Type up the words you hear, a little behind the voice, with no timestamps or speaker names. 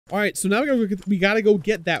All right, so now we gotta go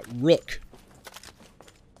get that rook.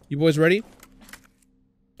 You boys ready?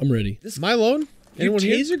 I'm ready. Am I alone? Your Anyone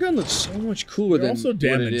here? taser gun looks so much cooler than also what it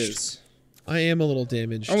damaged. is. I am a little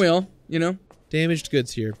damaged. Aren't we all? You know? Damaged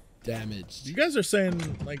goods here. Damaged. You guys are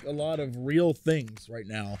saying like a lot of real things right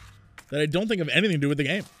now that I don't think have anything to do with the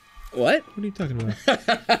game. What? What are you talking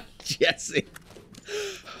about? Jesse.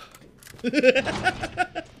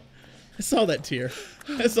 I saw that tear.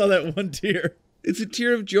 I saw that one tear. It's a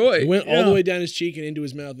tear of joy. It It went went all all the way down his cheek and into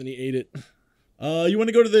his mouth, and he ate it. You want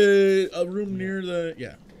to go to the room near the...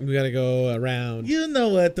 Yeah. We gotta go around. You know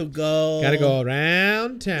where to go. Gotta go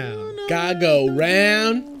around town. Gotta go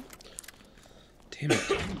round. Damn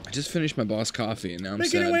it. I just finished my boss coffee, and now I'm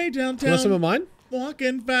Making sad. your way You downtown. want some of mine?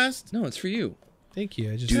 Walking fast. No, it's for you. Thank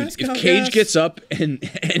you. I just. Dude, Fast if cow Cage gas. gets up and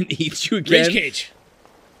eats you again... Rage Cage.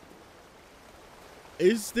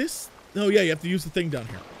 Is this... Oh, yeah, you have to use the thing down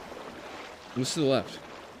here. What's to the left?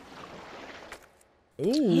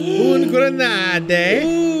 Ooh. Un grenade.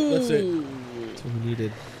 That's it. That's what we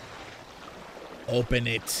needed. Open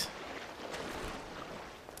it.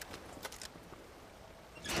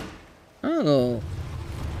 Oh.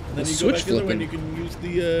 And then you Switch go back the other way and flipping. you can use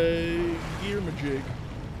the gear majig.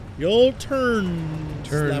 The old turn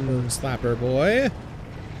Slapper boy.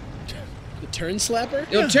 The turn slapper?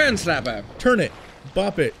 Yeah. Yo, turn slapper. Turn it.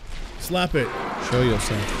 Bop it. Slap it. Show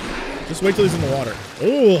yourself. Just wait till he's in the water.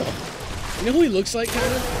 Ooh. You know who he looks like,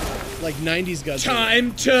 kind of? Like 90s Godzilla.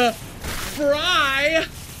 Time to fry.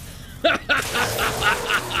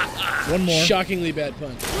 One more. Shockingly bad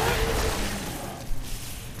pun.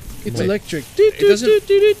 It's electric. It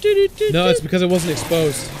doesn't... No, it's because it wasn't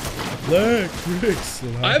exposed. Electric.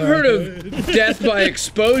 I've heard of death by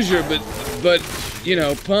exposure, but you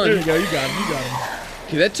know, pun. There you go. You got him. You got him.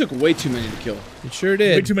 Okay, that took way too many to kill. It sure Way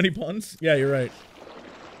did. too many puns? Yeah, you're right.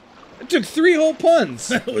 It took 3 whole puns.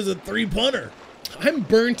 That was a 3-punter. I'm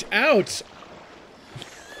burnt out.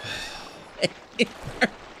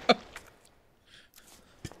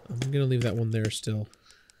 I'm gonna leave that one there still.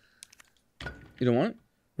 You don't want it?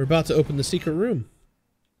 We're about to open the secret room.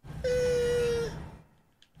 It's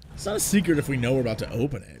not a secret if we know we're about to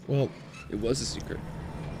open it. Well, It was a secret.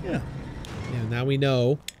 Yeah. yeah, now we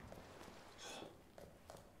know.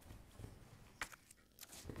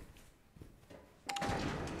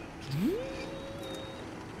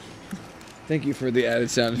 Thank you for the added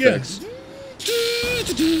sound Yeah. effects.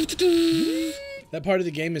 That part of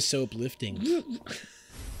the game is so uplifting.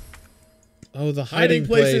 Oh, the hiding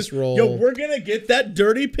place roll. Yo, we're gonna get that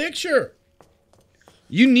dirty picture.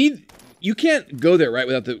 You can't go there, right,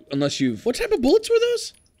 without the, unless you've... What type of bullets were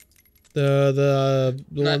those? The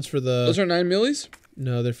ones for the. Those are 9 millis?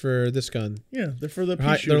 No, they're for this gun. Yeah, they're for the pea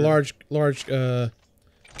They're shooter. large. Demolock.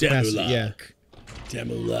 Yeah.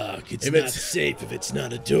 Demolock. It's If not it's- safe if it's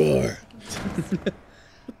not a door.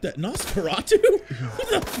 What the Nosferatu? What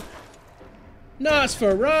the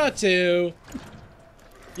Nosferatu.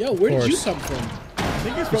 Yo, where did you course. come from? I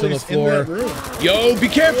think he's on probably the just in that floor. room. Yo, be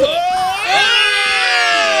careful!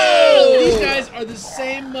 Oh! These guys are the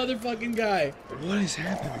same motherfucking guy. What is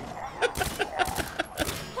happening?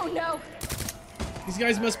 Oh no! These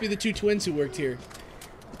guys must be the 2 twins who worked here.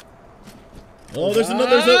 Oh, there's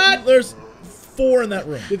another. There's 4 in that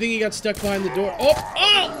room. Good thing he got stuck behind the door. Oh!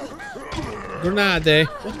 Oh! Grenade.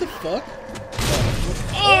 What the fuck?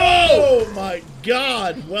 Oh my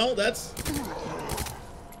God! Well, that's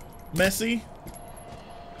messy.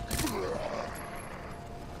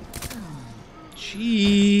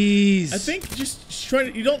 Jeez. I think just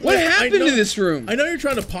trying to. You don't. What I happened know- to this room? I know you're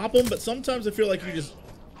trying to pop them, but sometimes I feel like you just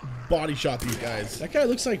body shot these guys. That guy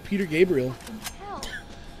looks like Peter Gabriel.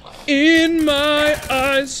 In my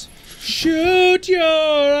eyes, shoot your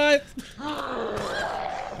eyes.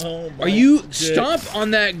 Oh my Are you dick. stomp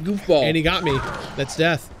on that goofball? And he got me. That's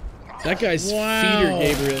death. That guy's Wow.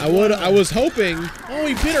 Peter Gabriel. I was hoping. Oh,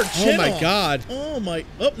 he bit her chin Oh my off. God. Oh my.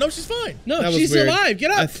 Oh no, she's fine. No, That was she's weird. alive.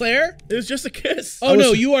 Get up, Claire. It was just a kiss. Oh was-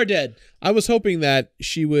 no, you are dead. I was hoping that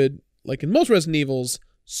she would, like in most Resident Evils,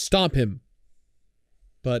 stomp him.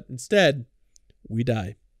 But instead, we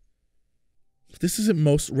die. This isn't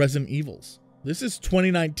most Resident Evils. This is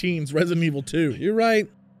 2019's Resident Evil 2. You're right.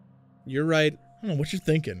 You're right. I don't know what you're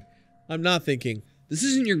thinking. I'm not thinking. This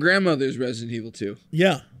isn't your grandmother's Resident Evil 2.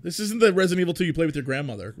 Yeah, this isn't the Resident Evil 2 you play with your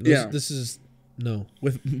grandmother. Yeah. This is no.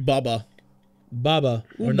 With Baba. Baba.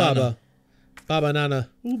 Or Ooh, Nana. Baba. Baba Nana.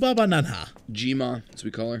 Ooh, Baba Nana. G-Ma, as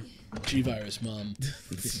we call her. G-Virus mom.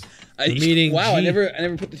 meeting Wow, I G.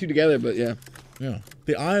 never put the 2 together, but yeah. Yeah.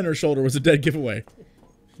 The eye on her shoulder was a dead giveaway.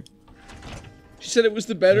 She said it was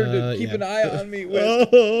the better to keep yeah. an eye on me with.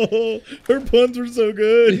 Oh, her puns were so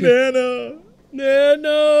good. Nana. Nana.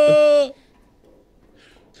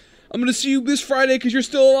 I'm gonna see you this Friday because you're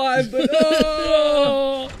still alive. But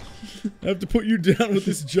I have to put you down with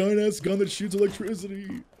this giant ass gun that shoots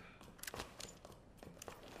electricity.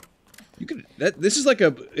 you could. This is like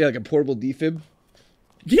a portable defib.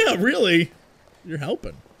 Yeah, really. You're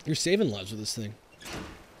helping. You're saving lives with this thing.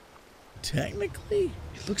 Technically,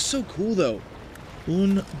 It looks so cool though.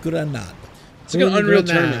 un granada. It's like an Unreal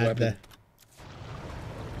Tournament weapon.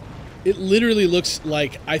 It literally looks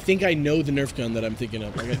like, I think I know the Nerf gun that I'm thinking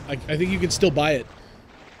of. Like, I think you can still buy it.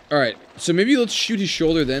 All right, so maybe let's shoot his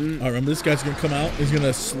shoulder then. All right, remember this guy's gonna come out. He's gonna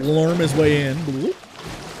slurm his way in. Bloop.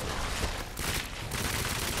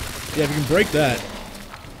 Yeah, if you can break that.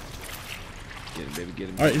 Get him, baby, get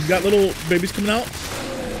him. All right, he's got little babies coming out.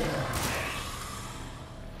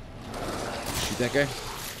 Shoot that guy.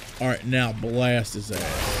 All right, now blast his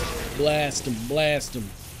ass. Blast him, blast him.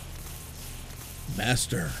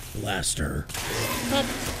 Master Blaster.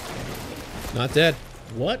 Not dead.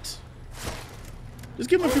 What? Just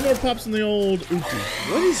give him a few more pops in the old Uchi.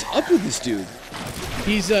 What is up with this dude?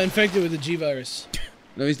 He's infected with the G virus.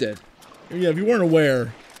 No, he's dead. Yeah, if you weren't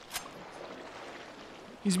aware.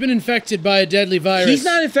 He's been infected by a deadly virus. He's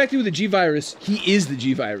not infected with the G virus. He is the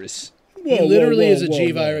G virus. Whoa, He literally whoa, is a whoa,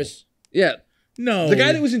 G whoa. virus. Yeah. No. The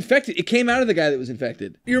guy that was infected. It came out of the guy that was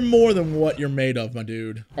infected. You're more than what you're made of, my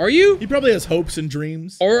dude. Are you? He probably has hopes and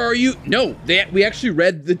dreams. Or are you? No. We actually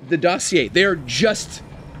read the dossier. They are just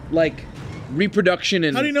like reproduction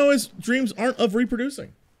and. How do you know his dreams aren't of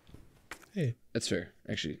reproducing? Hey. That's fair.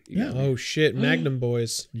 Actually. Yeah. Oh shit, Magnum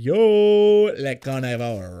boys. Yo, le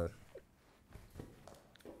carnivore.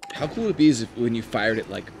 How cool would it be is if when you fired it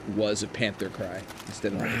like was a panther cry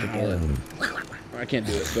instead of like a bullet. I can't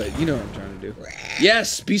do it, but you know what I'm trying to do.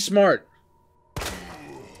 Yes, be smart.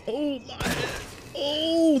 Oh my.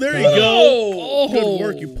 Oh, there you Oh. go. Oh. Good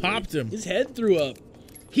work. You popped him. His head threw up.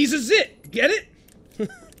 He's a zit. Get it?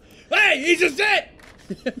 Hey, he's a zit.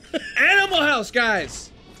 Animal House,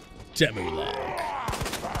 guys. Tabula.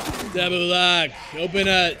 Tabulak, open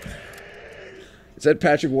it. Is that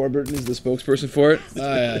Patrick Warburton is the spokesperson for it?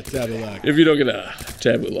 Oh yeah, Tabulak. If you don't get a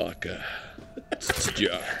taboo lock, it's a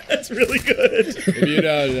jar. That's really good. If you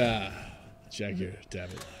don't, check your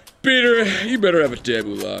Tabulak. Peter, you better have a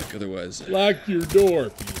taboo lock, otherwise. Lock your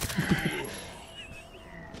door.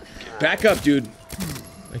 Back up, dude.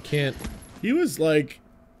 I can't. He was like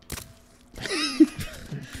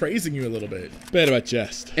praising you a little bit. Bad about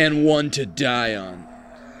chest. And one to die on.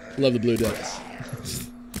 Love the blue ducks.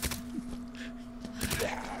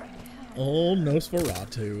 Oh,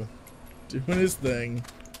 Nosferatu. Doing his thing.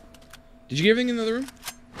 Did you get everything in the other room?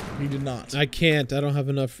 He did not. I can't. I don't have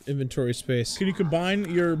enough inventory space. Can you combine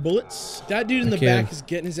your bullets? That dude in the can. back is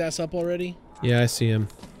getting his ass up already. Yeah, I see him.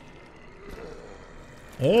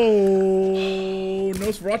 Oh,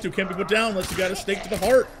 Nosferatu can't be put down unless you got a stake to the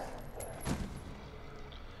heart.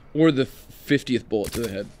 Or the 50th bullet to the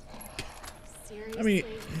head. I mean,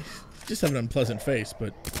 just have an unpleasant face,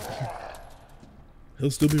 but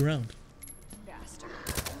he'll still be around.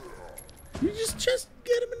 You just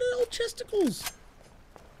get him in the old chesticles.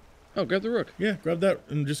 Oh, grab the rook. Yeah, grab that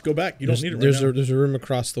and just go back. You don't need it right now. There's a room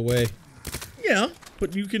across the way. Yeah,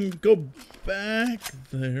 but you can go back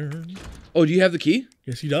there. Oh, do you have the key?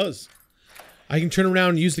 Yes, he does. I can turn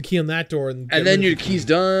around and use the key on that door and. And then your key's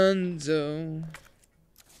done, so...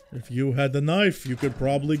 If you had the knife, you could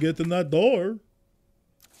probably get in that door.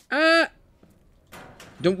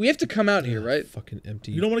 Don't we have to come out here, right? Fucking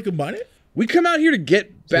empty. You don't want to combine it? We come out here to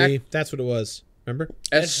get back... See, that's what it was. Remember?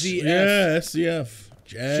 SCF. Yeah, SCF.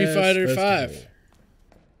 Jazz Street Fighter Festival.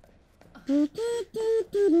 5.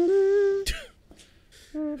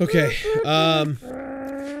 Okay.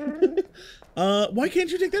 Why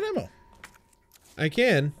can't you take that ammo? I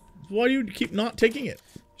can. Why do you keep not taking it?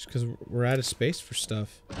 Just because we're out of space for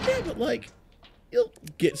stuff. Yeah, but like, you'll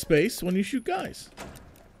get space when you shoot guys.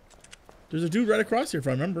 There's a dude right across here, if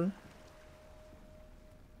I remember.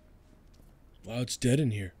 Wow, it's dead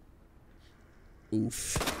in here.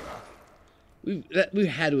 Oof. We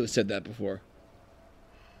had to have said that before.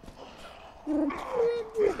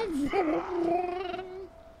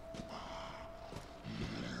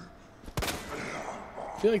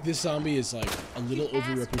 I feel like this zombie is like a little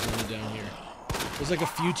overrepresented down here. There's like a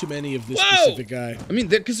few too many of this Whoa! specific guy. I mean,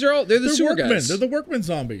 because they're the sewer workmen. guys. They're the workman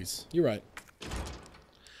zombies. You're right.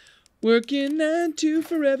 Working 9 to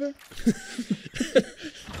forever.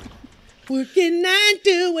 Working 9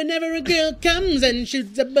 to whenever a girl comes and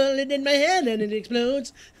shoots a bullet in my head and it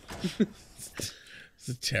explodes. It's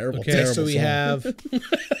a terrible, Okay, terrible so we song. have.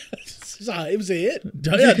 It was a hit.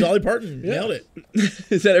 Yeah, Dolly Parton nailed it.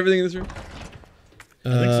 Is that everything in this room?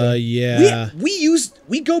 think so. Yeah.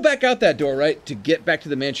 We go back out that door, right, to get back to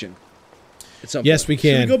the mansion. at some Yes, point. we Should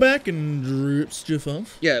can. we go back and drip stuff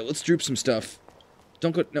off? Yeah, let's droop some stuff.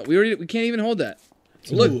 Don't go. No, we can't even hold that.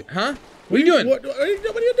 Look, huh? What are you doing? What are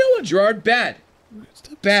you doing? Gerard, bad.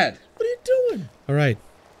 Bad. What are you doing? All right.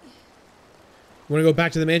 Want to go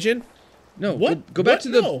back to the mansion? No. What? Go back What? to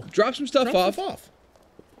the. No. Drop some stuff Drop off. stuff off.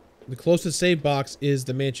 The closest save box is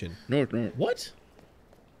the mansion. No. What?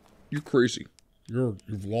 You're crazy.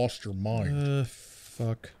 You've lost your mind,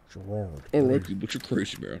 Fuck. Gerard. All right, but you're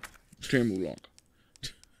crazy, man. Tamulok.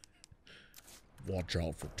 Watch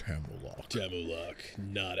out for Tamulok. Tamulok,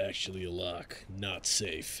 not actually a lock. Not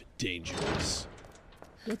safe. Dangerous.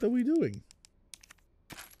 What are we doing?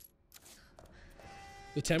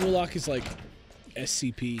 The Tamulok is like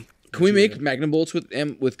SCP. Can we make magnum bullets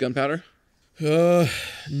with gunpowder?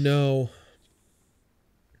 No.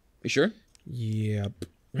 You sure? Yep.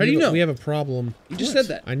 How do you know? We have a problem. You just said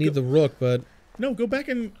that. I need the rook, but No, go back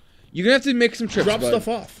and You're gonna have to make some trips. drop bud. stuff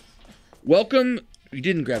off. Welcome. You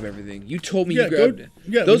didn't grab everything. You told me Yeah, you grabbed go- it.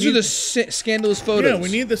 yeah, Those we are need- the scandalous photos. Yeah, we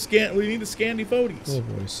need the scandy photos. oh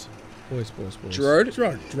boys, boys. Gerard,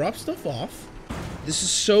 Gerard, drop stuff off, this is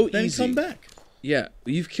so then easy. come back. Yeah,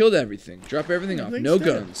 you've killed everything. Drop everything off. Everything's No dead.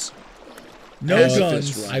 guns. No As a guns.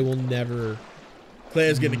 fist round. I will never.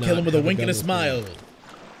 Claire's gonna Not kill him with a have a wink and a gun with smile.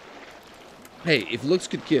 Hey, if looks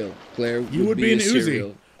could kill, Claire You would be a an Uzi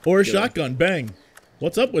serial or a killer. shotgun. Bang.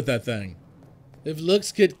 What's up with that thing? If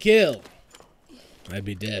looks could kill, I'd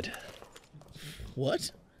be dead.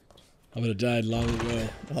 What? I would have died long ago.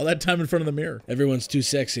 All that time in front of the mirror. Everyone's too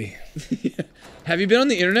sexy. Have you been on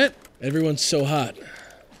the internet? Everyone's so hot.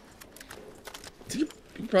 You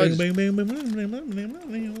probably Bang, just- bang, bang, bang, bang,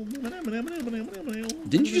 bang, bang.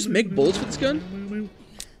 Didn't you just make bullets with this gun?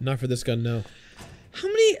 Not for this gun, no. How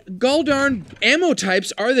many goldarn ammo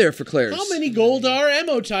types are there for Claire's? How many Goldar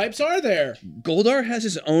ammo types are there? Goldar has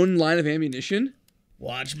his own line of ammunition?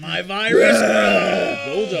 Watch my virus.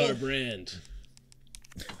 Goldar brand.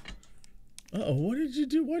 Uh-oh, what did you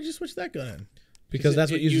do? Why did you switch that gun in? Because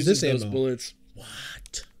that's what It uses this those ammo. bullets.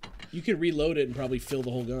 What? You could reload it and probably fill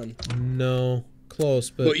the whole gun. No, close,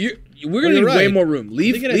 but But we're Well, gonna need you're way right. more room.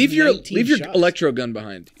 Leave think it has your 19 shots. electro gun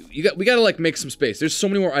behind. We gotta like make some space. There's so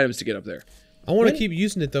many more items to get up there. I want to When- keep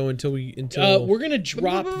using it though until we We're gonna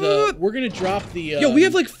drop the. We're gonna drop the. Yo, we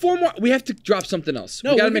have like 4 more. We have to drop something else.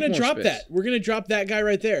 No, we gotta we're make gonna more drop space. that. We're gonna drop that guy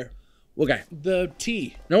right there. Okay. The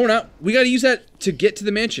T. No, we're not. We gotta use that to get to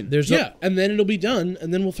the mansion. there's Yeah, and then it'll be done,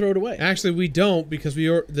 and then we'll throw it away. actually we don't because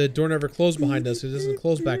the door never closed behind us. It doesn't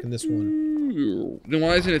close back in this one Then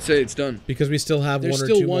why doesn't it say it's done? because we still have There's one or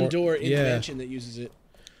still two one more. door in yeah. the mansion that uses it.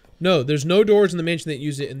 No, there's no doors in the mansion that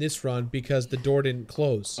use it in this run because the door didn't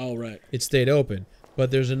close. Oh right. It stayed open.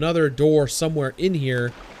 But there's another door somewhere in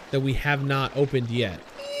here that we have not opened yet.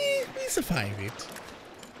 We survive it.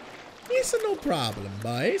 It's no problem,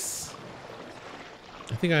 boys.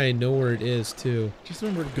 I think I know where it is too. Just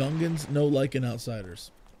remember, Gungans, no liking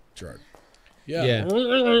outsiders. Gerard. Yeah.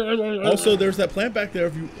 Also, there's that plant back there.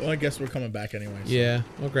 If you, well, I guess we're coming back anyways. Yeah,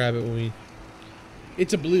 I'll grab it when we.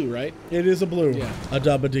 It's a blue, right? It is a blue. Yeah. A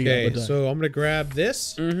dabba dee. Okay, so I'm gonna grab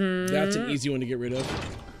this. That's an easy one to get rid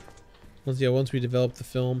of. Once we develop the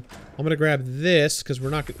film, I'm gonna grab this because we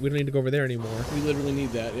don't need to go over there anymore. We literally need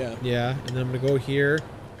that. Yeah. Yeah, and then I'm gonna go here,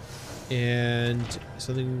 and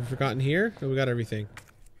something we've forgotten here. No, we got everything.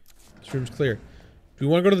 This room's clear. Do we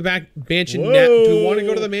want to go to the back mansion now? Do we want to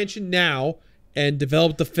go to the mansion now and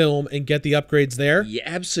develop the film and get the upgrades there? Yeah,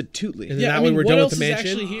 absolutely. And then Yeah. that I way mean, we're what done else with the is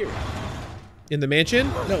mansion. actually here? In the mansion,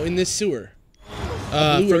 No, in this sewer.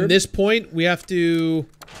 from blue herb? this point we have to,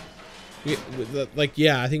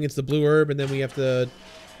 I think it's the blue herb, and then we have to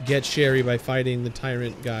get Sherry by fighting the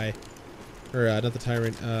tyrant guy, or not the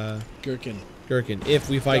tyrant, Gherkin. Gherkin. If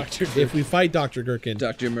we fight, Dr. if we fight Dr. Gherkin,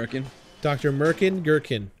 Dr. Merkin. Dr. Merkin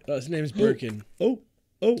Gherkin. Oh, his name's Birkin. Oh.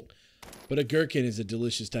 But a gherkin is a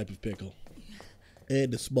delicious type of pickle.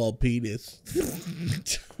 And a small penis.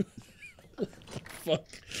 Fuck.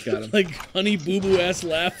 Got him. Like honey boo boo ass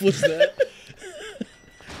laugh was that?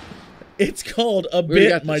 It's called a already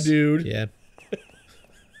got bit, my this. dude. Yeah.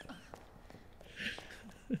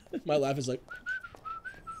 My laugh is like.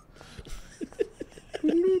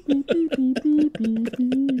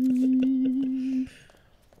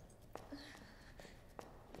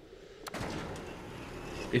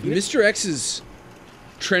 If Mr. X's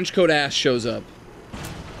trench coat ass shows up,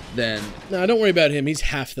 then No, don't worry about him. He's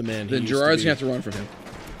half the man. he then used to Gerard's be. gonna have to run from him.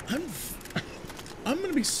 I'm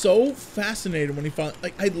gonna be so fascinated when he finds.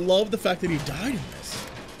 Like, I love the fact that he died in this.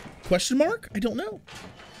 Question mark? I don't know.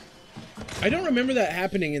 I don't remember that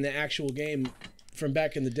happening in the actual game from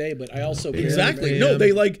back in the day, but I also Exactly. man. No,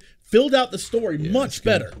 they like filled out the story much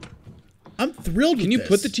better. I'm thrilled. Can with you this.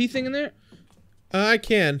 put the tea thing in there? I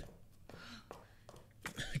can.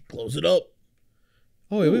 Close it up.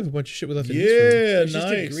 Oh, wait, we have a bunch of shit we left in this room. Yeah, There's nice.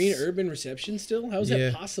 just a green urban reception still? How is Yeah.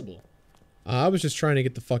 that possible? I was just trying to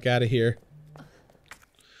get the fuck out of here.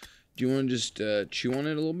 Do you want to just chew on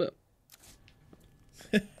it a little bit?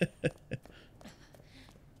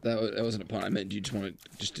 That wasn't a pun. I meant, do you just want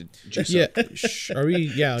to juice Yeah. up? Are we?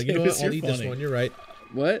 Yeah, you know what? Davis, I'll you're eat this funny. one. You're right.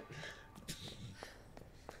 What?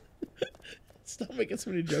 Stop making so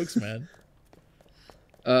many jokes, man.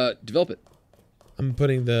 Develop it. I'm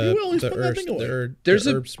putting You will, he's the putting that herb, thing away. There's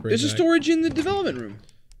the a herb spray there's a back. storage in the development room.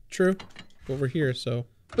 True. Over here, so.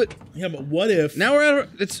 But Yeah, but what if now we're at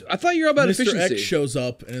it's. I thought you were about Mr. efficiency. X shows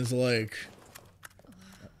up and is like,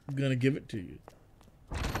 I'm gonna give it to you.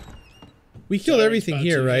 We killed Sorry, everything it's about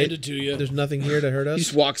here, to right? hand it to you. There's nothing here to hurt He us.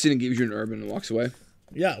 just walks in and gives you an herb and walks away.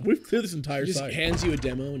 Yeah, we've cleared this entire He just site. hands you a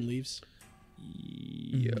demo and leaves.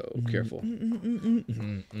 Yo, careful. God,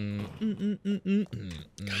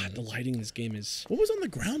 the lighting in this game is... What was on the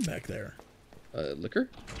ground back there? Liquor?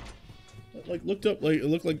 Like looked up, like it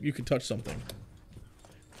looked like you could touch something.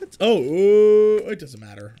 It doesn't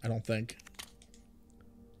matter. I don't think.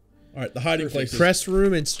 All right, the hiding places. Press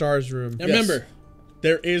room and stars room. Now Yes. remember,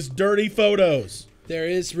 There is dirty photos. there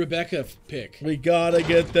is Rebecca pick. We gotta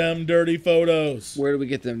get them dirty photos. Where do we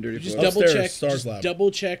get them dirty Just photos? double Upstairs, check. Stars Just Lab. double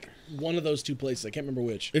check one of those two places. I can't remember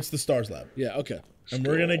which. It's the Stars Lab. Yeah. Okay. And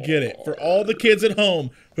we're gonna get it for all the kids at home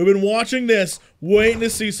who've been watching this, waiting to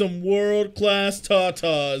see some world-class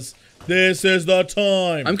tatas. This is the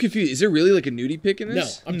time. I'm confused. Is there really like a nudie pick in No,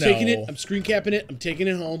 this? I'm No. taking it. I'm screen capping it. I'm taking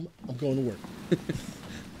it home. I'm going to work.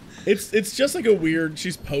 It's just like a weird.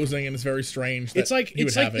 She's posing and it's very strange. That It's like he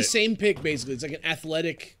would have the it. same pick basically. It's like an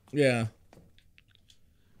athletic. Yeah.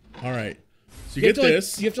 All right. So you You have get to, like,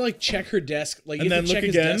 this. you have to like check her desk. Like And you have then to check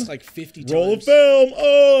look his again. desk like 50 Roll of times. film.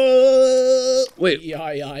 Oh. Wait,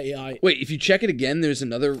 Yeah. wait. If you check it again, there's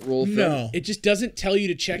another roll of film. No. It just doesn't tell you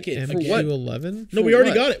to check it. For what? MQ11? No, we For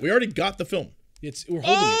already what? got it. We already got the film. We're holding it.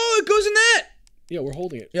 Oh, it goes in that. Yeah, we're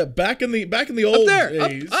holding it. Yeah, back in the old there, up,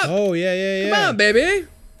 days. up. Oh, yeah. Come on, baby.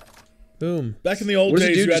 Boom. Back in the old What does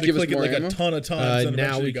it days, do? you Just had to give us click it more like ammo? a ton of times. and Now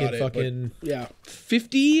eventually we you got can it, fucking... Yeah.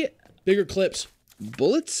 50 Bigger clips.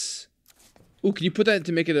 bullets. Ooh, can you put that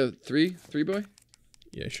to make it a three boy?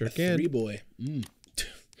 Yeah, sure can. 3 boy. And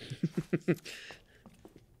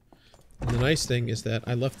the nice thing is that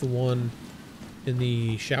I left the one in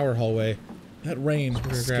the shower hallway. That rain gonna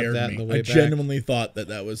grab scared that on the me. way I back. genuinely thought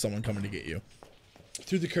that was someone coming to get you.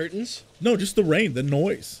 Through the curtains. No, just the rain, the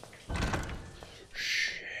noise.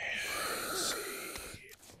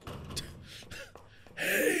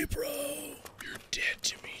 Hey, bro. You're dead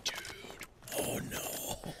to me, dude. Oh,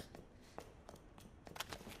 no.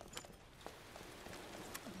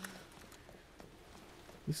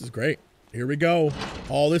 This is great. Here we go.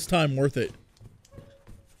 All this time worth it.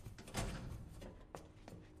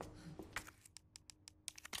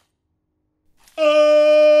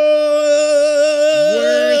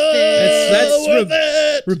 That's Worth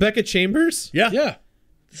it. Rebecca Chambers? Yeah. Yeah.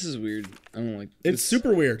 This is weird. I don't like. It's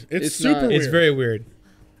super weird. It's it's super not- weird. It's very weird.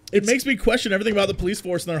 It makes me question everything about the police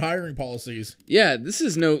force and their hiring policies. Yeah, this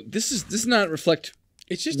does not reflect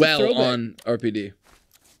It's just a well throwback. on RPD.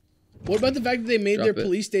 What about the fact that they made Drop their it.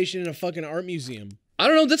 police station in a fucking art museum? I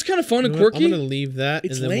don't know. That's kind of fun and You know what? quirky. I'm gonna leave that,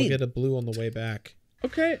 It's and then lame. we'll get a blue on the way back.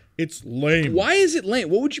 Okay. It's lame. Why is it lame?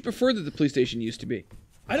 What would you prefer that the police station used to be?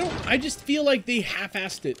 I just feel like they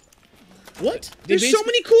half-assed it. What? There's so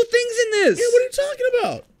many cool things in this. Yeah, what are you talking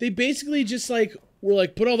about? They basically just like were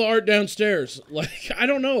like, put all the art downstairs. Like, I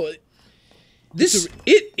don't know.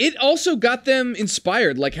 It also got them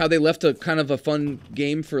inspired, like how they left a kind of a fun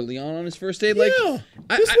game for Leon on his first day. Like, Yeah.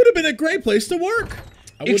 This would have been a great place to work.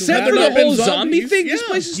 I would except rather for the not been whole zombie zombies. thing, this Yeah.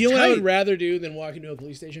 place is You know what I would tight. rather do than walk into a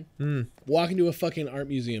police station? Walk into a fucking art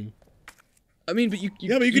museum. I mean, but you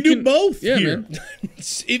Yeah, but you can do both Yeah, here. man.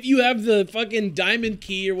 If you have the fucking diamond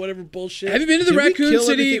key or whatever bullshit. Have you been to the Did we Raccoon kill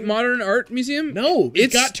City everything? Modern Art Museum? No, it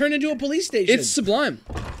It's- got turned into a police station. It's sublime.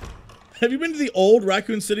 Have you been to the old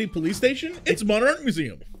Raccoon City police station? It's Modern Art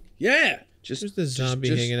Museum. yeah. Just There's the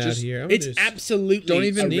zombie hanging out here. I'm It's gonna just absolutely Don't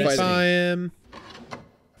even sneak fight by him.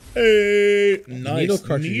 Hey, nice Needle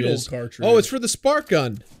cartridges. needle cartridge. Oh, it's for the spark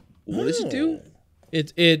gun. What does it do?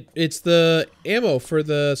 It's the ammo for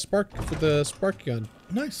the spark gun.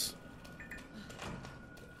 Nice.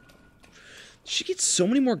 She gets so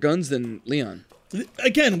many more guns than Leon.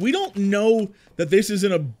 Again, we don't know that this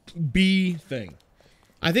isn't a B thing.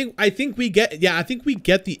 I think we get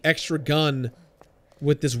the extra gun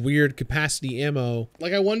with this weird capacity ammo.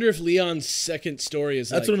 Like, I wonder if Leon's second story is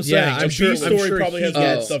That's like, what I'm saying. Yeah, I'm A sure- B I'm story sure probably he has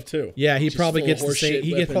that gets- stuff too. Yeah, he Just probably full gets of the same. horseshit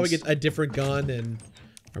He probably weapons. gets a different gun and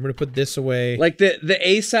I'm gonna put this away. Like the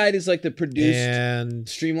A side is like the produced, and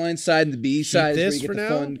streamlined side, and the B side is where this you for get the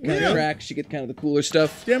now? fun kind of tracks. You get kind of the cooler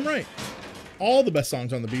stuff. Damn right. All the best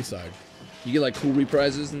songs on the B side. You get like cool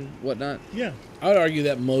reprises and whatnot. Yeah. I would argue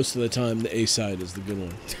that most of the time the A side is the good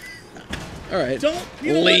one. All right. Don't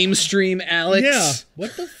you know Lame what? stream, Alex. Yeah.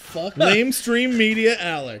 What the fuck? Lame stream media,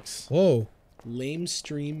 Alex. whoa. Lame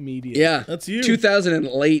stream media. Yeah. That's you. 2000 and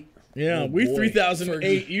late. Yeah, Oh, we boy.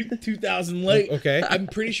 3008. You 2000 late. Okay. I'm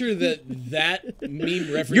pretty sure that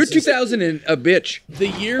meme reference. You're 2000 and a bitch. The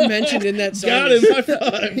year mentioned in that song. Got is- him. High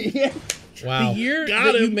five. Wow. The year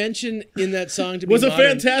Got that you him. mentioned in that song to Was be a modern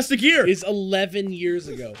fantastic year. is 11 years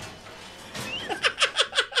ago.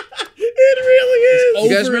 It really is.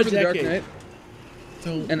 You guys Over a remember The Dark decade.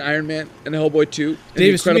 Knight? And Iron Man and Hellboy 2 and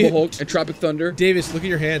Davis, The Incredible give me- Hulk and Tropic Thunder. Davis, look at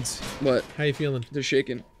your hands. What? How you feeling? They're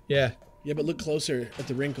shaking. Yeah. Yeah, but look closer at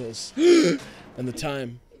the wrinkles and the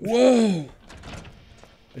time. Whoa!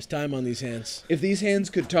 There's time on these hands. If these hands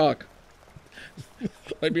could talk,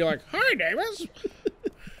 They'd be like, "Hi, Davis."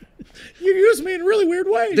 You use me in really weird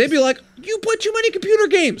ways. they'd be like, "You play too many computer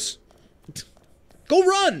games. Go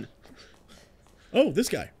run." Oh, this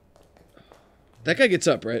guy. That guy gets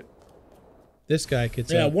up, right? This guy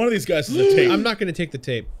gets Yeah, up. one of these guys is a tape. I'm not gonna take the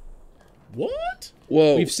tape. What?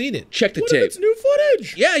 Whoa. We've seen it. Check the What if tape. it's new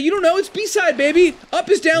footage? Yeah, you don't know. It's B-side, baby. Up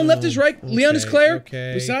is down, left is right. Leon is Okay, Claire.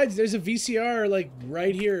 Okay. Besides, there's a VCR like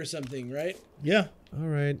right here or something, right? Yeah. All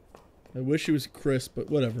right. I wish it was Chris, but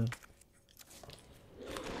whatever.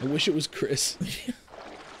 I wish it was Chris.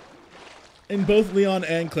 In both Leon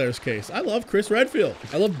and Claire's case, I love Chris Redfield.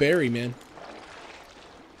 I love Barry, man.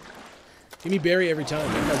 Give me Barry every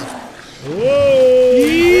time. That guy's- Whoa!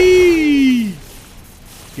 Yee!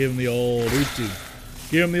 Give him the old oopty.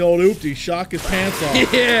 Give him the old oopty. Shock his pants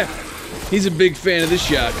off. Yeah. He's a big fan of the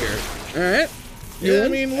shocker. All right. Yeah, I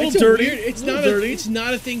mean, a little It's a dirty. weird- it's little not dirty. it's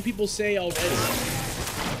not a thing people say already.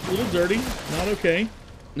 A little dirty. Not okay.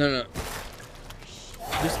 No.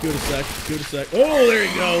 Just give it a sec. Give it a sec. Oh, there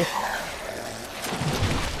you go.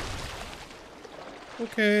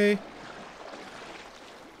 Okay.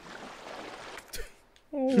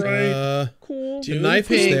 All right. Cool. The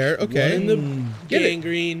knife is there. One Okay. in the Get it.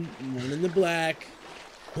 gangrene, one in the black,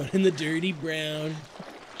 one in the dirty brown,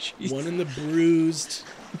 one in the bruised,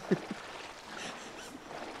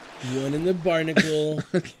 one in the barnacle.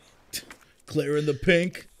 Claire in the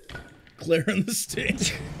pink. Claire in the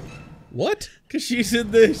stink. What? Cause she's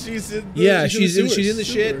in the. Yeah, she's in the she's in the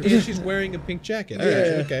shit, sewers. and she's wearing a pink jacket. All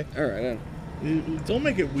right. Okay. All right. Don't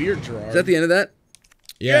make it weird, Gerard. Is that the end of that?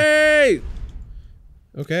 Yeah. Yay!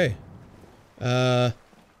 Okay. Should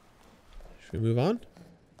we move on?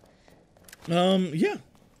 Yeah.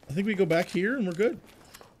 I think we go back here and we're good.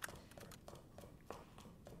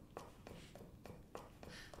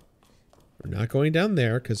 We're not going down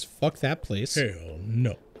there because fuck that place. Hell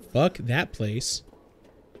no. Fuck that place.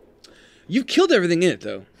 You killed everything in it,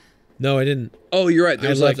 though. No, I didn't. Oh, you're right. There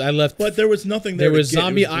was I left. But there was nothing there. There was to get. It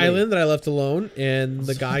Zombie blue. Island that I left alone, and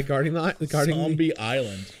the guy guarding the Zombie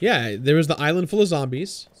Island. Yeah, there was the island full of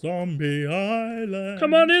zombies. Zombie Island.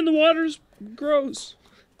 Come on in, the water's gross.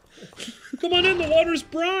 Come on in, the water's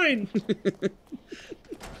brine.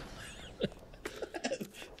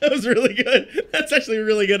 That was really good. That's actually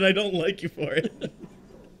really good, and I don't like you for it.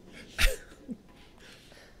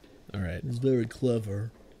 All right, It's very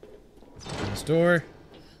clever. this door.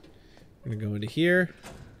 I'm gonna go into here.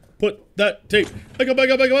 Put that tape. Back up.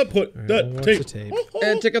 Put right, that we'll watch tape. the tape. Oh, oh.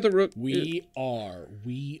 And take out the rook. We are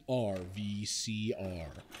VCR.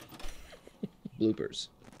 Bloopers.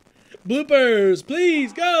 Bloopers,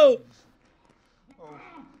 please go.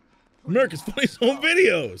 America's Funniest Home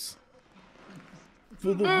Videos.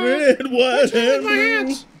 For the red, white,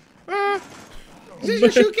 and blue. Is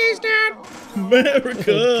this your shoecase, Dad?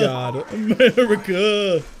 America. Oh, God.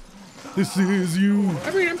 America. This is you.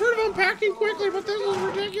 I mean, I've heard of unpacking quickly, but this is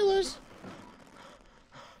ridiculous.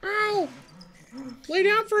 Ow! Lay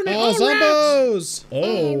down for a minute. Oh, zombos!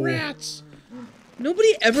 Oh. Rats.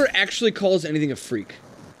 Nobody ever actually calls anything a freak.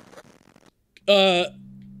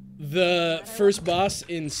 The first boss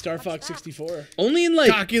in Star Fox 64. Only in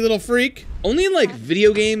like Cocky little freak.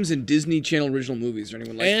 video games and Disney Channel original movies or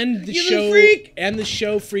anyone like. And the "You show little freak!" and the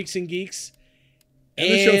show Freaks and Geeks.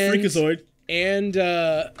 And the show Freakazoid. And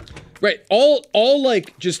Right. All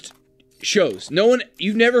like just shows. No one.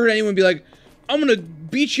 You've never heard anyone be like, "I'm gonna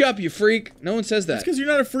beat you up, you freak." No one says that. Because you're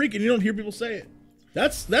not a freak and you don't hear people say it.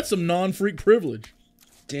 That's some non-freak privilege.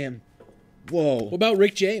 Damn. Whoa. what about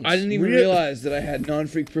Rick James? I didn't even realize that I had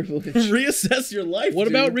non-freak privilege. Reassess your life. What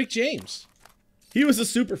dude. about Rick James? He was a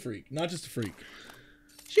super freak, not just a freak.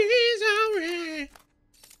 She's alright.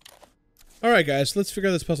 All right, guys, let's figure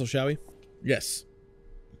out this puzzle, shall we? Yes.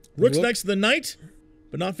 Rook's Rook? next to the knight,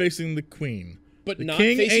 but not facing the queen. But The not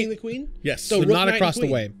king facing ain't- the queen? Yes. So Rook, not knight, across and the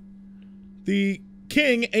queen. way. The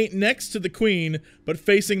king ain't next to the queen, but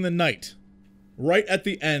facing the knight. Right at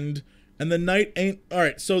the end. And the knight ain't... All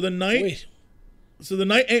right, so the knight... Wait. So the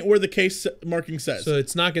knight ain't where the case marking says. So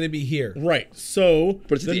it's not going to be here. Right. So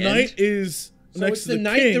But it's the the knight end? is So next it's to the the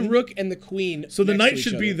knight, king. the rook, and the queen. So the next knight to each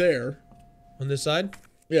should be other. there. On this side?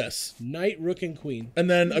 Yes. Knight, rook, and queen. And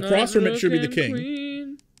then across from it should be the Rook king. and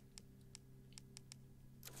queen.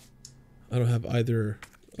 I don't have either.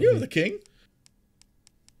 You have the king.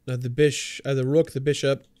 The rook, the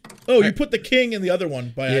bishop. Oh, you put the king in the other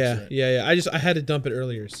one by accident. Yeah. I had to dump it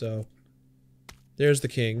earlier, so. There's the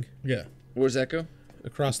king. Yeah. Where's that go?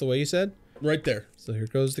 Across the way, you said? Right there. So here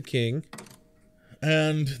goes the king.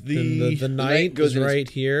 And And the knight goes is in his- right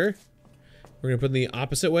here. We're going to put it in the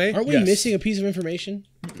opposite way. Aren't we Yes. missing a piece of information?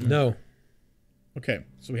 No. Okay,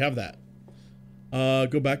 so we have that.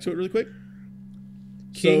 Go back to it really quick.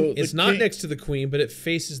 King So the is not king- next to the queen, but it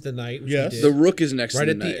faces the knight. Which we Yes. did. The rook is next right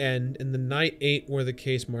to at the knight. the end, and the knight ain't where the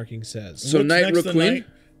case marking says. So Rook's knight, next rook, to the queen? knight,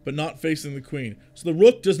 but not facing the queen. So the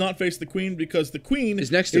rook does not face the queen because the queen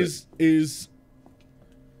Is next to is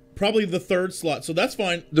probably the third slot. So that's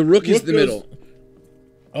fine. The rook is the goes- middle.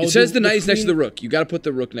 Oh, It says the knight is next to queen- the rook. You got to put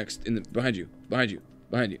the rook next in the behind you.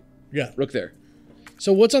 Yeah. Rook there.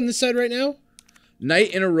 So what's on this side right now?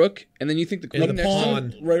 Knight and a rook, and then you think the queen And The the next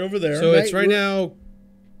pawn pawn. right over there. So it's Knight, right rook- now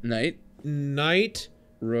Knight, knight,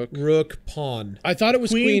 rook. rook, pawn. I thought it was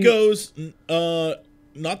queen, queen, goes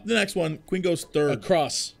not the next one. Queen goes third.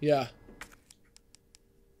 across. Yeah.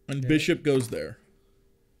 And bishop goes there.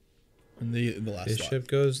 In the last Bishop slot.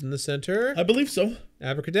 goes in the center. I believe so.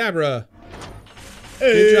 Abracadabra.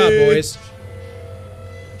 Hey. Good job, boys.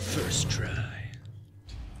 First try.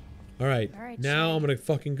 All right. All right, Now Shay. I'm going to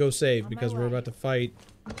fucking go save On because my we're way. about to fight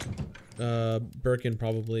Birkin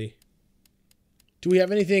probably. Do we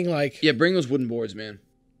have anything like? Yeah, bring those wooden boards, man.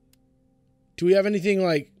 Do we have anything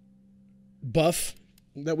like buff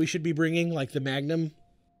that we should be bringing, like the Magnum?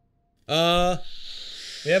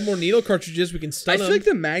 We have more needle cartridges. We can I stun feel them. like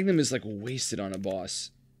the Magnum is like wasted on a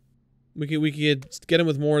boss. We could get him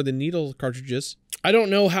with more of the needle cartridges. I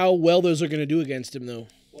don't know how well those are going to do against him, though.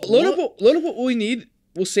 Load up what we need.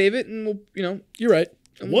 We'll save it, and we'll You're right.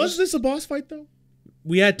 Was this a boss fight though?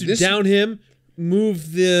 We had to This- down him,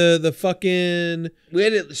 move the fucking we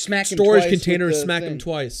had to smack him storage twice with container, the smack thing. him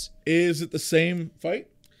twice. Is it the same fight?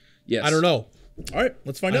 Yes. I don't know. All right,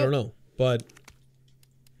 let's find I out. don't know, but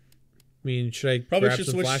I mean, should I Probably grab should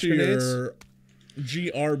some switch flash to grenades? your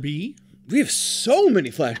GRB. We have so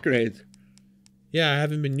many flash grenades. Yeah, I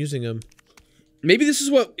haven't been using them. Maybe this is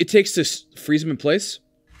what it takes to freeze them in place.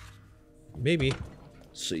 Maybe.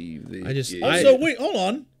 Save the I just- game. I- Also, wait, hold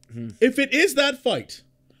on. Mm-hmm. If it is that fight,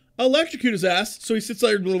 electrocute his ass so he sits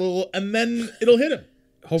there and then it'll hit him.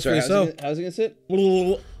 Hopefully Sorry, how's it gonna sit?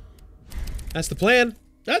 That's the plan.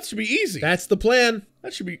 That should be easy. That's the plan.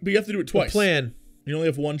 That should be, but you have to do it The twice. plan. You only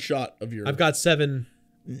have one shot of your. I've got 7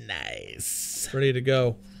 nice. ready to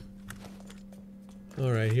go.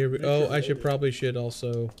 All right, here we. Oh, I should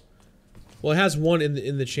also. Well, it has one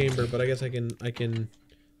in the chamber, but I guess I can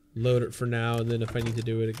load it for now, and then if I need to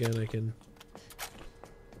do it again, I can.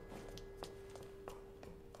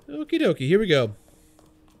 Okie dokie, here we go.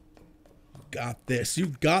 Got this. You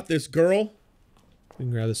got this, girl. We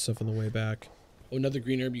can grab this stuff on the way back. Oh, another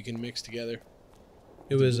green herb you can mix together.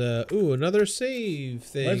 It was ooh, another save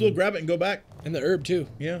thing. Might as well grab it and go back. And the herb, too.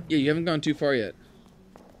 Yeah. Yeah, you haven't gone too far yet.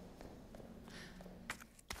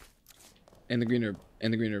 And the green herb.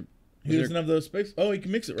 And the green herb. He doesn't have the space. Oh, he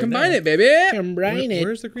can mix it right Combine now. it, baby. Combine it.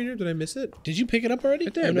 Where's the greener? Did I miss it? Did you pick it up already?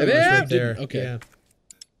 Right there, Oh, no, baby. it's Yeah. Right there. Okay. Yeah.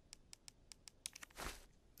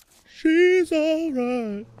 She's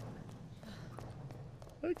alright.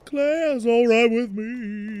 Claire's alright with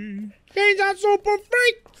me. She's a super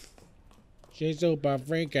freak. She's super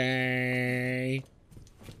freaky.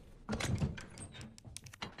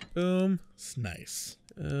 Boom It's nice.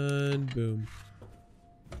 and boom.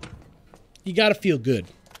 You gotta feel good.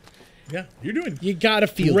 Yeah, you're doing You gotta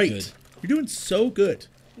feel great. good. You're doing so good.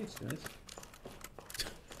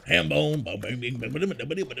 Ham bone. All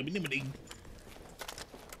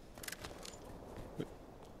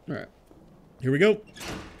Alright. Here we go.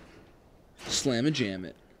 Slam and jam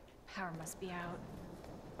it. Power must be out.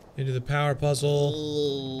 Into the power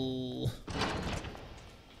puzzle.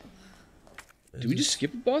 Did we just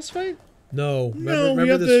skip a boss fight? No, No, we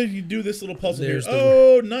remember have this. to do this little puzzle here. There's the-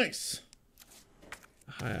 Oh, nice.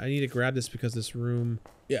 I need to grab this because this room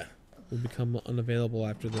Yeah. will become unavailable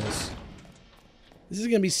after this. This is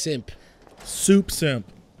gonna be simp. Soup simp.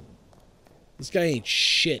 This guy ain't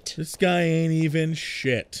shit. This guy ain't even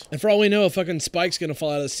shit. And for all we know, a fucking spike's gonna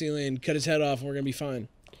fall out of the ceiling and cut his head off, and we're gonna be fine.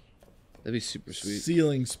 That'd be super sweet.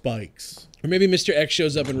 Ceiling spikes. Or maybe Mr. X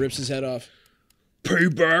shows up and rips his head off.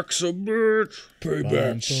 Payback's a bitch.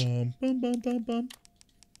 Paybacks. Bum, bum, bum, bum.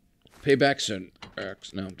 Payback's an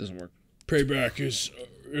X. No, it doesn't work. Payback is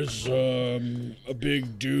a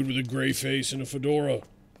big dude with a gray face and a fedora.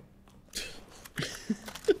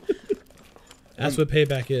 That's what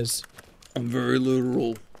payback is. I'm very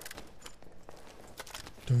literal.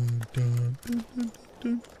 Dun, dun, dun, dun,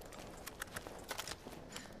 dun.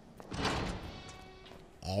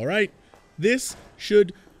 All right. This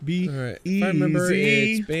should be All right. easy. If I remember,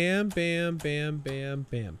 it's bam, bam, bam, bam,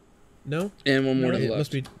 bam. No? And one more to the It left.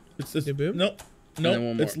 must be. It's this. Yeah, boom. No. then one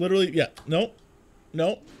No. more. It's literally, yeah. No.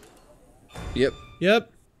 No. Yep.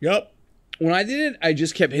 Yep. Yup. When I did it, I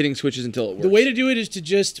just kept hitting switches until it worked. The way to do it is to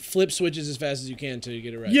just flip switches as fast as you can until you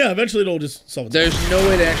get it right. Yeah, eventually it'll just solve it. There's no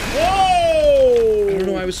way to actually. Whoa! I don't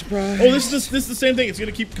know why I was surprised. Oh, this is the same thing. It's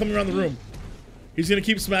gonna keep coming around the room. He's gonna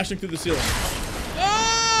keep smashing through the ceiling.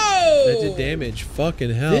 Oh! That did damage. Fucking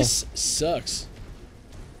hell. This sucks.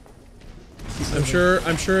 I'm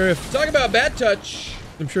sure if Talk about bad touch.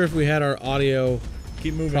 we had our audio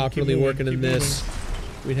Keep moving. properly keep moving, working in keep this,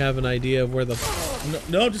 we'd have an idea of where the.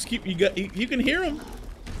 moving. No, just keep. You can hear him.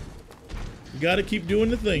 You gotta keep doing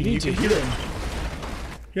the thing. You You need can to hear him.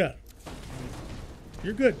 Yeah.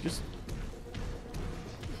 You're good. Just.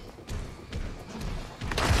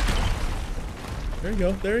 There you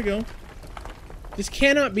go. There you go. This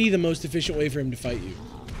cannot be the most efficient way for him to fight you.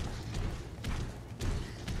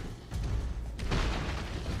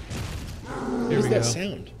 What Here is we that go.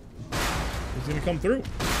 sound? He's gonna come through.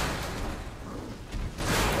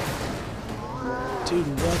 Dude,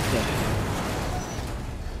 what the?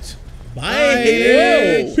 Bye.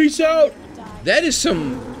 Whoa. Peace out! That is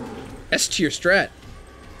some S tier strat.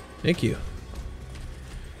 Thank you.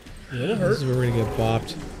 It'll This hurt. is where we're gonna get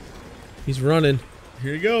bopped. He's running.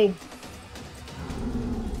 Here you go.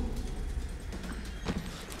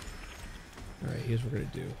 All right. Here's what we're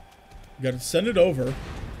gonna do. You gotta send it over.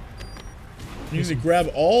 You need to grab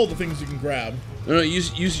all the things you can grab. No, use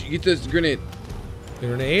get this grenade. The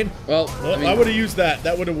grenade. Well, Well, I mean, I would have used that.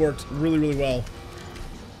 That would have worked really, really well.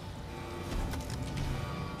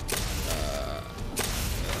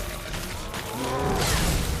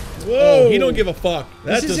 Whoa! Oh, he don't give a fuck.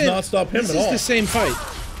 That This does isn't- not stop him This at is all. the same fight.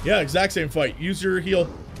 Yeah, exact same fight. Use your heal.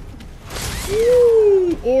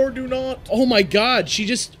 Woo! Or do not. Oh my god, she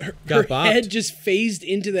just her Got bopped. head just phased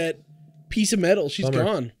into that piece of metal. She's Bummer.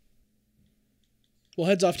 gone. Well,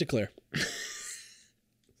 heads off to Claire.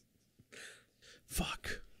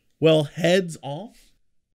 Fuck. Well, heads off?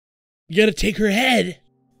 You gotta take her head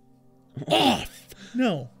off.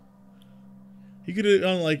 No. He could have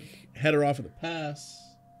done like head her off at the pass.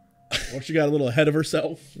 Or she got a little ahead of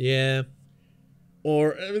herself. Yeah.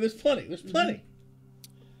 Or I mean, there's plenty. There's plenty.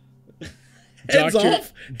 Heads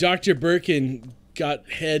off. Dr. Birkin got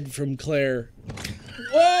head from Claire.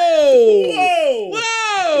 whoa! Whoa!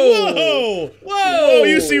 Whoa! Whoa! Whoa!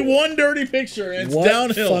 You see one dirty picture and it's What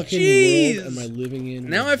downhill. fucking Jeez. world am I living in?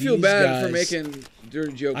 Now with I feel these bad for guys? making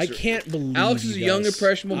dirty jokes. I can't believe Alex is a you young, guys.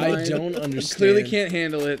 impressionable mind. I don't understand. Clearly can't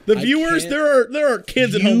handle it. The I viewers, can't- there are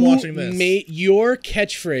kids at home watching this. Your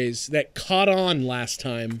catchphrase that caught on last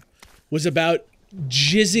time was about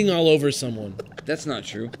jizzing all over someone. That's not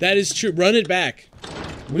true. That is true. Run it back.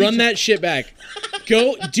 Run that shit back.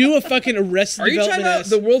 Go do a fucking Arrested Are you talking Development about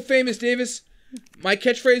the world famous Davis? My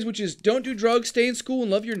catchphrase, which is "Don't do drugs, stay in school,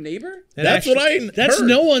 and love your neighbor." That's what I That's heard.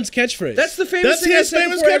 no one's catchphrase. That's the famous That's thing I his said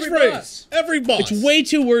famous before every catchphrase. boss. Every boss. It's way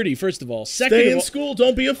too wordy, first of all. Second Stay of in all, school.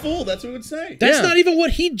 Don't be a fool. That's what he would say. that's Yeah. not even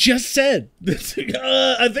what he just said. I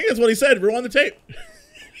think that's what he said. Rewind the tape.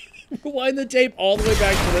 Rewind the tape all the way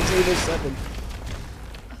back to Resident Evil 7.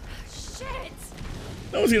 Shit!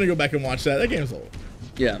 No one's gonna go back and watch that. That game's old.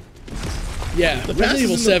 Yeah. Yeah, The past Resident is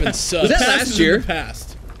Evil in the 7 past. sucks. Was that The past last is in year? the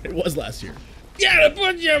past. It was last year. Gotta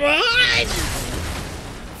put you behind!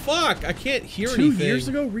 Fuck. I can't hear 2 anything. years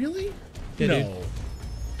ago, really? Yeah, no. dude.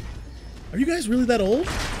 Are you guys really that old?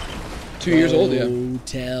 2 years old, yeah.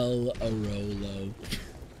 Hotel Arolo.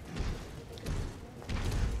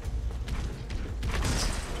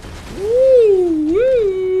 Woo!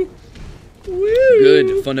 Woo! Woo!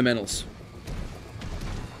 Good fundamentals.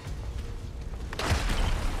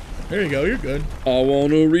 There you go. You're good. I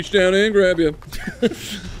wanna reach down and grab you.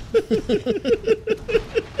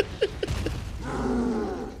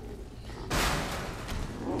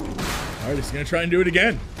 All right, he's gonna try and do it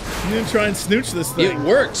again. He's gonna try and snooch this thing. It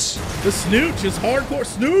works. The snooch is hardcore.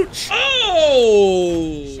 Snooch.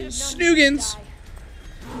 Oh, Snoogans.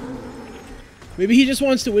 Maybe he just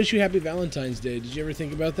wants to wish you happy Valentine's Day. Did you ever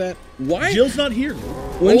think about that? Why? Jill's not here.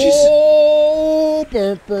 When Oh,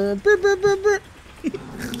 burr, burr, burr, burr, burr, burr.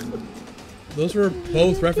 Those were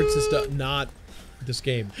both references to not this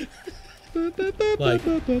game. Like,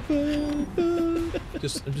 I'm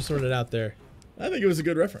just throwing it out there. I think it was a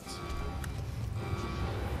good reference.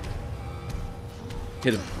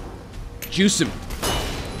 Hit him. Juice him.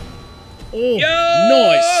 Oh,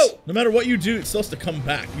 Nice. no matter what you do, it still has to come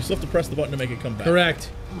back. You still have to press the button to make it come back. Correct.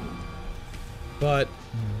 But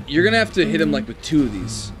You're gonna have to hit him like with 2 of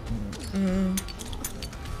these.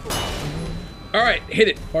 All right, hit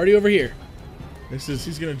it. Party over here.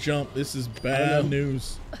 He's gonna jump. This is bad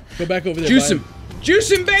news. Go back over there. Juice bud. him. Juice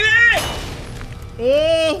him, baby!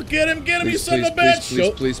 Oh, get him, you Please, son please, of a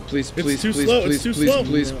bitch! please, please, please, It's too please, slow, please, it's too please, slow.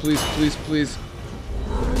 please, please, please.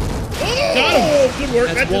 Got him! Good work,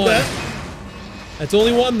 That's I did one. that. that's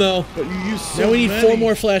only one though. But you used so Now we need many. 4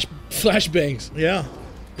 more flashbangs. Yeah.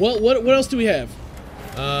 What else do we have?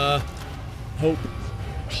 Hope.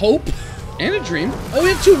 Hope? And a dream. Oh, we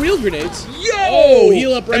have 2 real grenades. Yo! Oh,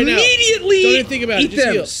 heal up right now. Immediately Don't even think about it, eat just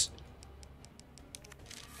them. heal.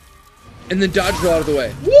 And then dodge roll out of the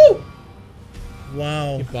way. Woo!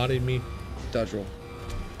 Wow. He bodied me. Dodge roll.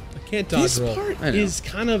 I can't dodge This roll. part I know. is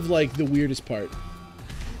kind of like the weirdest part.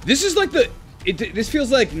 This is like this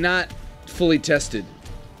feels like not fully tested.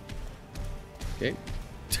 Okay.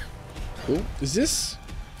 Cool. Is this?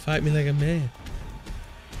 Fight me like a man.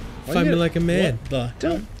 Why Fight you me gotta- like a man. What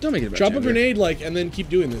the? Don't make it about Drop a gender. grenade, and then keep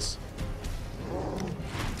doing this.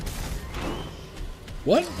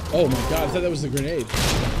 What? Oh my god, I thought that was the grenade.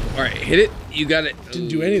 All right, hit it. You got it. Didn't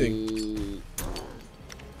do anything.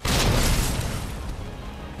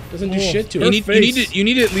 Doesn't do shit to her it. You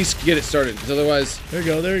need to at least get it started, because otherwise. There you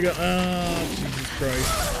go, there you go. Oh, Jesus Christ.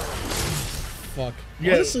 Fuck.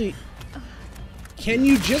 Yeah. Honestly, can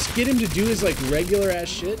you just get him to do his regular ass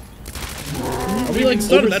shit? Are we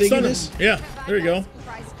Stun him, that's overthinking stun him. this? Yeah, there you go.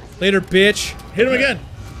 Later, bitch. Hit him again.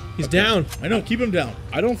 He's down. I know, keep him down.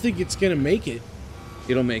 I don't think it's gonna make it.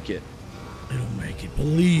 It'll make it. It'll make it.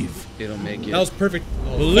 Believe. It'll make it. That was perfect.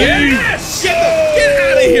 Oh, Believe. Yes! Get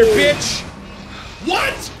out of here, bitch!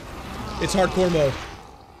 What? It's hardcore mode.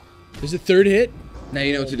 There's a 3rd hit. Now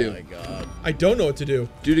you know what to do. My God. I don't know what to do.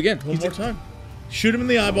 Do it again. One more time. Shoot him in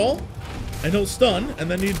the eyeball, and he'll stun,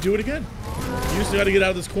 and then you do it again. You just gotta get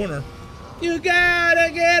out of this corner. You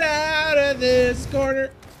gotta get out of this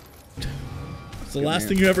corner. It's the last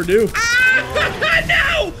thing you ever do.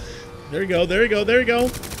 No! There you go, there you go, there you go.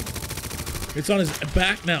 It's on his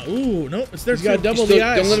back now. Ooh, no, it's there He's got too. double Still, the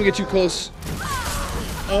eyes. don't let him get too close.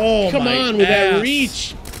 Oh, Come my on with that ass.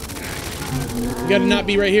 reach. You gotta not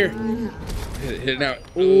be right here. Hit it now.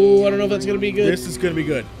 Ooh, I don't know if that's gonna be good. This is gonna be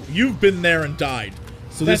good. You've been there and died.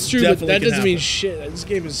 So That's this true, but definitely that can doesn't mean happen. shit. This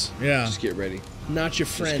game is Yeah. Just get ready. not your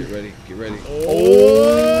Just friend. get ready. Get ready.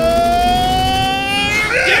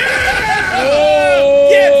 Oh!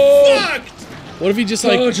 Get fucked! What if he just Oh,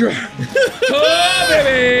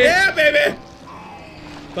 baby! Yeah, baby!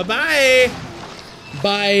 Bye-bye.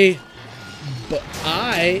 by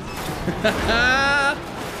I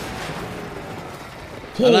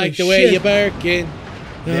like the way shit. you're barking.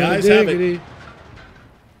 The eyes have it. Diggity.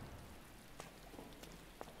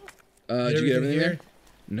 Did you get everything there?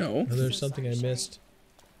 No. Oh, there's something I missed.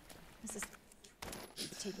 This is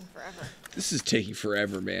taking forever. This is taking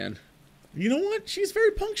forever, man. You know what? She's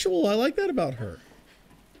very punctual. I like that about her.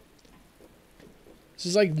 This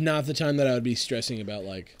is not the time that I would be stressing about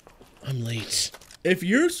I'm late. If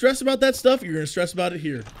you're stressed about that stuff, you're gonna stress about it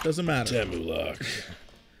here. Doesn't matter. Temulok.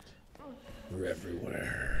 We're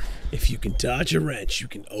everywhere. If you can dodge a wrench, you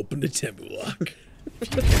can open a Temulok.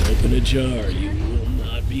 If you can open a jar, you will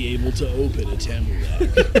not be able to open a Temulok.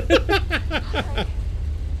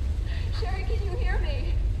 Sherry, can you hear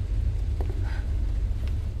me?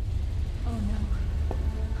 Oh no.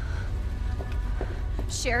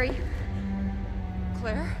 Sherry?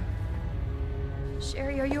 Claire?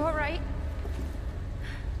 Sherry, are you alright?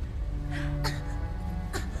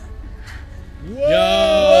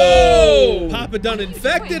 Yo! Papa done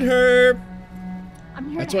infected her. I'm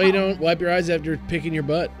here That's to why you help. don't wipe your eyes after picking your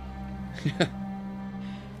butt.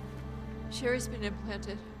 Sherry's been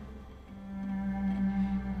implanted.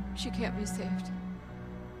 She can't be saved.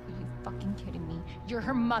 Are you fucking kidding me? You're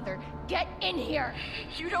her mother. Get in here!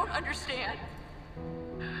 You don't understand.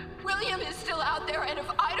 William is still out there, and if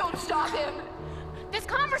I don't stop him... This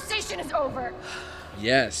conversation is over!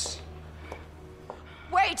 Yes.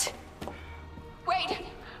 Wait! Wait!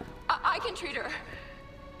 I can treat her.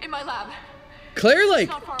 In my lab. Claire,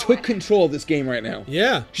 not far took away. control of this game right now.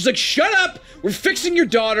 Yeah. She's like, shut up! We're fixing your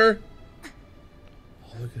daughter!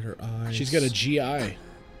 Look at her eyes. She's got a GI.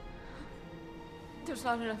 There's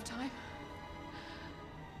not enough time.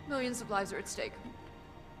 Millions of lives are at stake.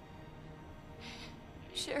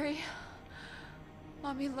 Sherry,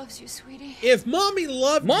 Mommy loves you, sweetie. If Mommy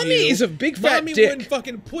loved Mommy you, is a big fat Mommy dick. wouldn't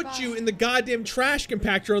fucking put you in the goddamn trash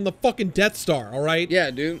compactor on the fucking Death Star, all right?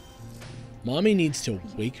 Yeah, dude. Mommy needs to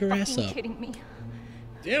wake her ass Fucking up. kidding me?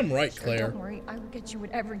 Damn right, Claire. Don't worry, I will get you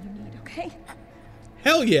whatever you need, okay?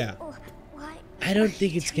 Hell yeah. Oh, why? I don't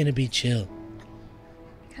think it's gonna be chill.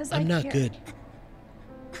 Because I'm not good.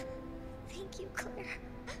 Thank you, Claire.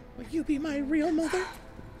 Will you be my real mother?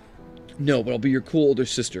 No, but I'll be your cool older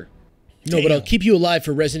sister. No, but I'll keep you alive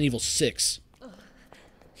for Resident Evil 6.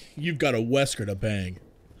 You've got a Wesker to bang.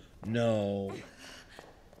 No.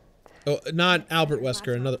 Oh, not Albert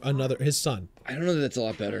Wesker, another his son. I don't know that that's a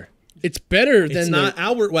lot better. It's better It's than not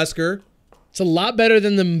Albert Wesker. It's a lot better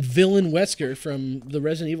than the villain Wesker from the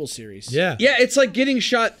Resident Evil series. Yeah. Yeah, it's like getting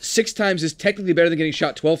shot 6 times is technically better than getting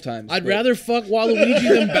shot 12 times. I'd but- rather fuck Waluigi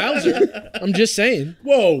than Bowser. I'm just saying.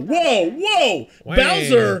 Whoa, whoa, whoa! Wah.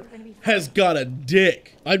 Bowser has got a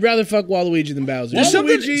dick. I'd rather fuck Waluigi than Bowser. There's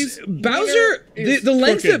something, Waluigi's Bowser, is the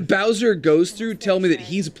lengths crooked. that Bowser goes through tell me that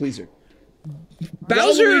he's a pleaser.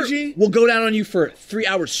 Bowser Waluigi- will go down on you for 3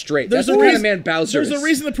 hours straight. That's a the kind of reason- man Bowser There's is. a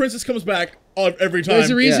reason the princess comes back every time. There's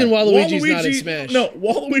a reason Yeah. Waluigi's not in Smash. No,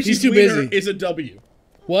 Waluigi's He's too wiener busy. is a W.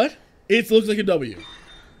 What? It looks like a W.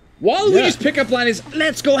 Waluigi's pickup line is,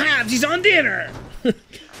 "Let's go halves, he's on dinner."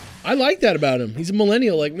 I like that about him. He's a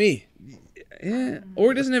millennial like me. Yeah,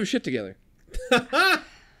 or he doesn't have his shit together.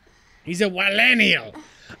 He's a millennial.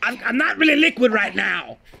 I'm not really liquid right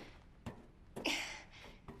now.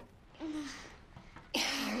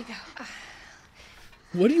 There you go.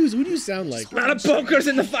 What do you sound like? A lot of pokers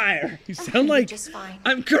in the fire. You sound like Just fine.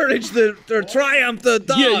 I'm Courage, the Triumph, the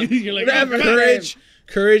dog. Yeah, you're like, Whatever her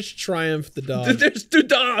Courage, Triumph, the dog. name. There's 2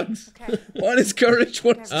 dogs. Okay. One is Courage,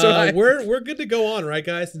 one is Triumph. We're good to go on, right,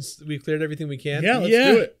 guys? Since we've cleared everything we can. Yeah, let's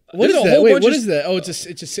do it. What There's is a that? whole Wait, bunch what of- is that? Oh, it's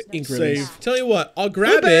a ink release. Save. Tell you what, I'll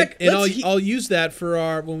grab back. it and Let's I'll use that for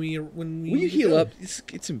our when we. Will you heal up?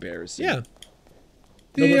 It's embarrassing. Yeah.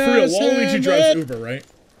 No, but for real, Waluigi drives Uber, right?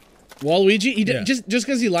 Waluigi? He Yeah. just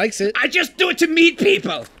because he likes it. I just do it to meet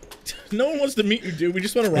people. No one wants to meet you, dude. We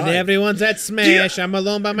just want to And ride. everyone's at Smash. I'm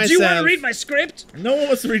alone by myself. Do you want to read my script? No one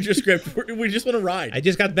wants to read your script. We just want to ride. I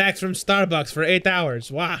just got back from Starbucks for 8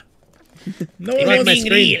 hours. Wow. No one Wrote wants my to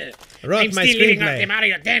screen. Wrote my screenplay.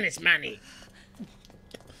 Mario Tennis money.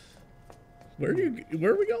 Where are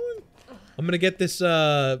we going? I'm gonna get this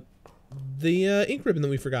the ink ribbon that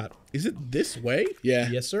we forgot. Is it this way? Yeah.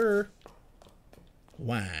 Yes, sir.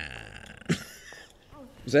 Wow.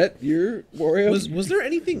 Was that your Wario? Was there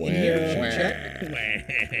anything in here? Should we check?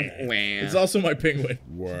 It's also my penguin.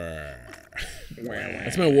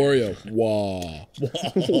 That's my Wario. Wah.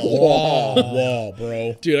 Whoa,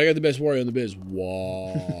 bro. Dude, I got the best Wario in the biz.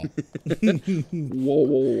 Wah.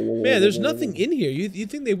 Whoa. Man, there's nothing in here. You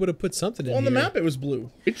think they would have put something in On the here. map, it was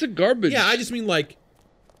blue. It's a garbage. Yeah, I just mean like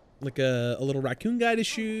a little raccoon guy to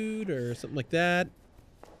shoot or something like that.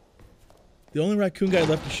 The only raccoon guy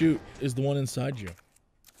left to shoot is the one inside you.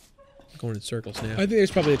 Going in circles now. I think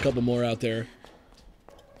there's probably a couple more out there.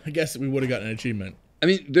 I guess we would have gotten an achievement. I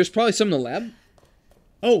mean, there's probably some in the lab.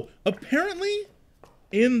 Oh, apparently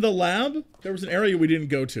in the lab, there was an area we didn't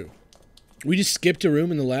go to. We just skipped a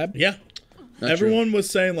room in the lab. Yeah. Not Everyone was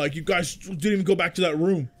saying, like, you guys didn't even go back to that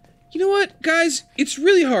room. You know what, guys? It's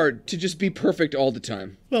really hard to just be perfect all the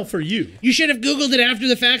time. Well, for you. You should have Googled it after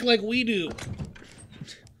the fact like we do.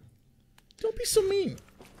 Don't be so mean.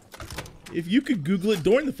 If you could Google it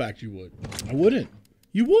during the fact, you would. I wouldn't.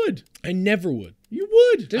 You would. I never would. You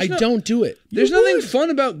would. I don't do it. There's You nothing would. fun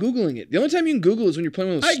about Googling it. The only time you can Google is when you're playing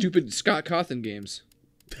one of those stupid Scott Cawthon games.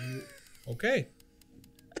 Okay.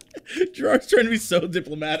 Gerard's trying to be so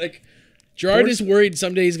diplomatic. Gerard is worried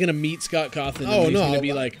someday he's gonna meet Scott Cawthon and he's no. gonna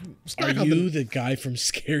be like, Scott "Are you Cawthon- the guy from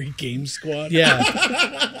Scary Game Squad?" Yeah.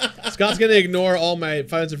 Scott's gonna ignore all my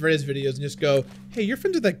Five Nights at Freddy's videos and just go, "Hey, you're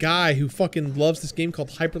friends with that guy who fucking loves this game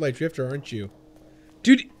called Hyper Light Drifter, aren't you?"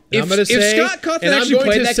 Dude, I'm gonna if say- Scott Cawthon and I'm actually going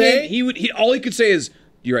played to that say- game, all he could say is,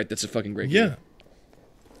 "You're right, that's a fucking great game." Yeah.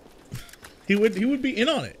 He would be in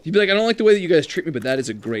on it. He'd be like, "I don't like the way that you guys treat me, but that is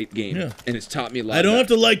a great game, Yeah. and it's taught me a lot." I don't about have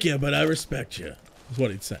to like you, but I respect you. Is what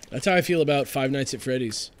he'd say. That's how I feel about Five Nights at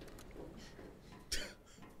Freddy's.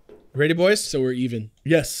 Ready, boys? So we're even.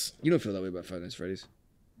 Yes. You don't feel that way about Five Nights at Freddy's.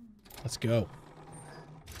 Let's go.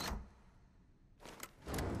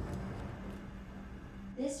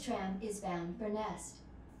 This tram is bound for Nest.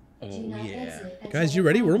 Oh Do not yeah. exit until Guys, you the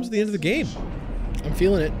ready? We're final almost at the end of the game. destination. I'm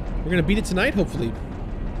feeling it. We're gonna beat it tonight, hopefully.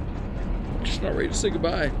 Just not ready to say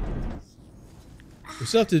goodbye. We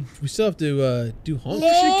still have to do hunks.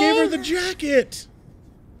 Oh, she gave her the jacket.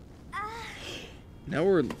 Now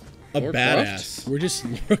we're A Laura badass. We're just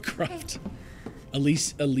Laura Croft.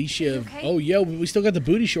 Alicia. Okay. Oh, yo, we still got the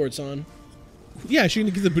booty shorts on. Yeah, she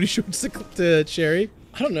gonna give the booty shorts to Sherry.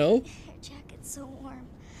 I don't know. Your jacket's so warm.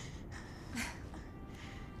 My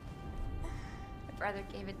brother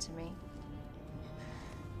gave it to me.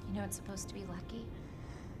 You know it's supposed to be lucky.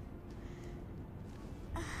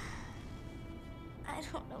 I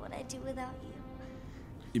don't know what I'd do without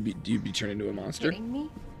you. You'd be turned into a monster. Kidding me?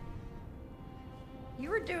 You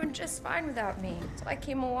were doing just fine without me, so I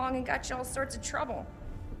came along and got you all sorts of trouble.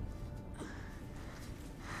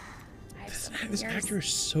 I have something This yours. actor is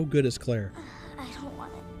so good as Claire. I don't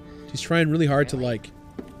want it. She's trying really hard to like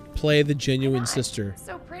play the genuine God, sister.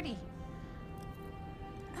 So pretty.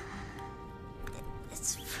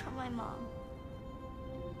 It's from my mom.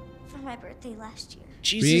 For my birthday last year.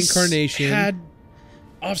 Jesus Reincarnation. had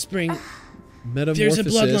offspring. Metamorphosis.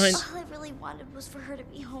 There's a bloodline. All I really wanted was for her to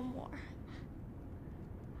be home more.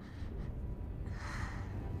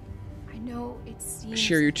 I know it seems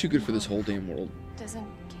Sherry, you're too good for this whole damn world. doesn't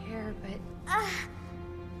care, but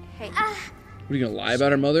hey, What are you gonna lie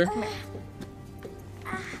about her mother?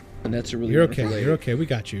 And that's a really You're wonderful okay. lady. You're okay. We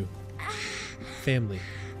got you. Family.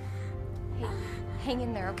 hey, hang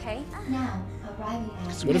in there, okay? Now, arriving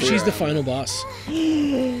at What if she's the final boss?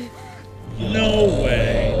 No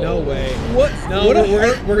way. No way. What? No, What a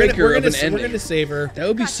we're heartbreaker of an we're ending. gonna save her. That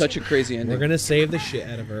would be such a crazy ending. We're gonna save the shit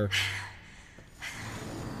out of her.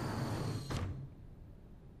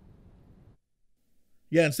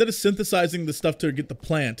 Yeah, instead of synthesizing the stuff to get the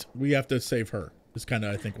plant, we have to save her. Is kind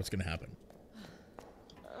of, I think, what's going to happen.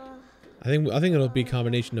 I think it'll be a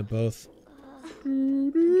combination of both.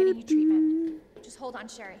 I'm getting you treatment. Just hold on,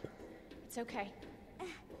 Sherry. It's okay.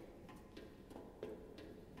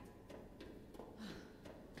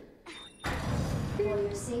 For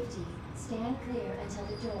your safety, stand clear until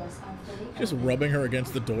the doors are fully Just open. rubbing her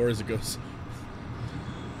against the door as it goes.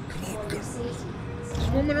 For your safety,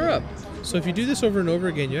 warming her up. So if you do this over and over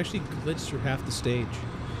again, you actually glitch through half the stage.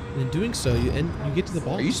 And in doing so, you get to the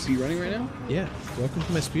boss. Are you speedrunning right now? Yeah. Welcome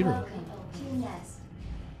to my speedrun. welcome to Nest.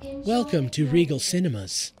 Enjoy Welcome to your Regal visit. I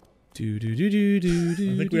Cinemas. I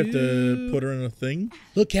think we have to put her in a thing.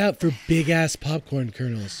 Look out for big ass popcorn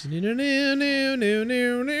kernels. That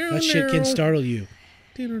shit can startle you.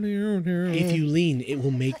 If you lean, it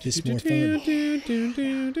will make this more fun.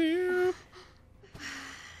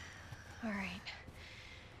 All right.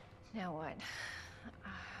 Now what?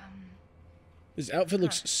 This outfit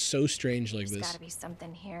looks so strange like There's this. gotta be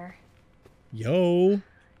something here. Yo.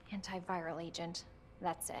 Antiviral agent.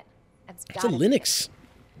 That's it. That's It's a gotta be Linux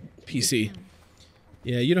PC.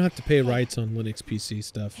 Yeah, you don't have to pay rights on Linux PC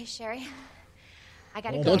stuff. Hey, Sherry. I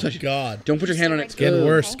gotta Oh go. my touch it. God. Don't put your hand on it. It's getting Okay.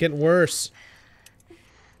 worse. Getting worse.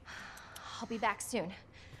 I'll be back soon.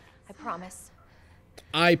 I promise.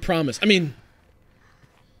 I promise. I mean,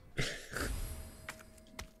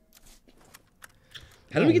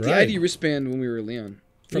 How did we get the Alright. ID wristband when we were Leon?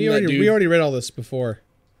 from We that already, dude. we already read all this before.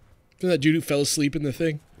 From that dude who fell asleep in the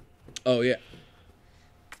thing. Oh yeah.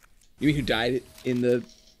 You mean who died in the?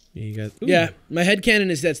 Yeah, you got. Ooh, Yeah, my headcanon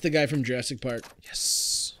is that's the guy from Jurassic Park.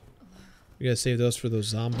 Yes. We gotta save those for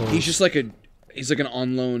those zombos. He's just like an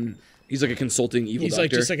on loan. He's like a consulting evil He's doctor.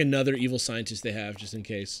 like just like another evil scientist they have just in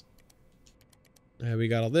case. We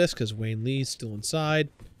got all this because Wayne Lee's still inside.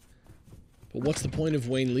 But what's the point of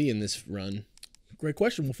Wayne Lee in this run? Great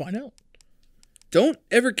question. We'll find out. Don't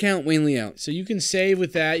ever count Wayne Lee out. So you can save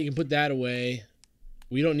with that. You can put that away.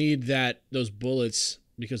 We don't need those bullets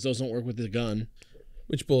because those don't work with the gun.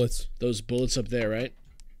 Which bullets? Those bullets up there, right?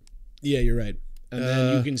 Yeah, you're right. And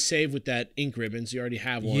then you can save with that ink ribbon, so you already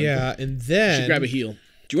have one. Yeah, and You then should grab a heal.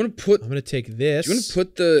 Do you want to put? I'm gonna take this. Do you want to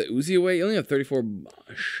put the Uzi away? You only have 34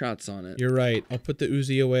 shots on it. You're right. I'll put the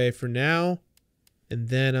Uzi away for now, and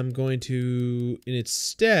then I'm going to, in its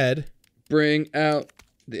stead, Bring out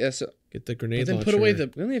the SL. get the grenade But then launcher. put away the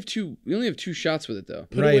We only have two. We only have 2 shots with it though.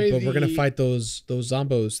 put right, away but we're gonna the- fight those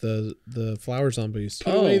zombos, the flower zombies.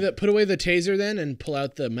 put away the taser then and pull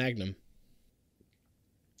out the magnum.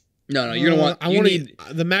 No, you're gonna want. I you want need.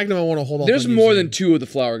 the Magnum. I want to hold on. There's more than 2 of the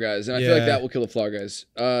flower guys, and I feel like Yeah. that will kill the flower guys.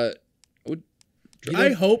 I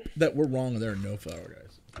hope that we're wrong and there are no flower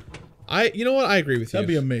guys. You know what? I agree with you. That'd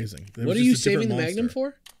be amazing. It What was are you just a different saving the magnum monster.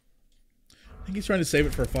 for? I think he's trying to save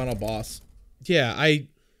it for a final boss. Yeah,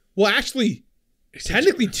 well, actually,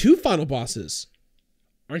 technically 2 final bosses.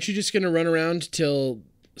 Aren't you just gonna run around till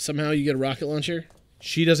somehow you get a rocket launcher?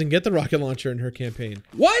 She doesn't get the rocket launcher in her campaign.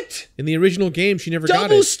 What? In the original game, she never got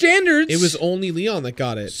Double it. standards. It was only Leon that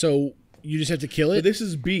got it. So You just have to kill But it. this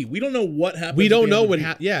is B. We don't know what happened. We don't know what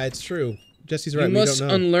happened. Yeah, it's true. Jesse's right. You We must don't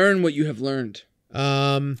know. unlearn what you have learned.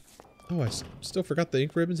 Oh, still forgot the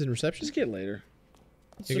ink ribbons in reception. Just get later.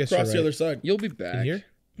 Let's I guess across you're the right. other side. You'll be back. In here?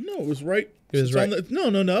 No, it was right. It was it's right. On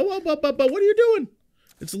the, no. But what are you doing?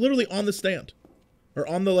 It's literally on the stand, or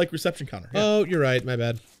on the like reception counter. Yeah. Oh, you're right. My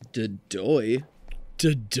bad. Dadoy.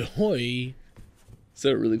 Dadoy. Is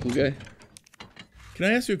that a really cool guy? Can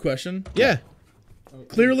I ask you a question? Yeah.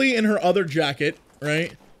 Clearly, in her other jacket,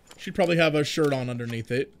 right? She'd probably have a shirt on underneath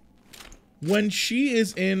it. When she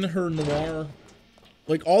is in her noir,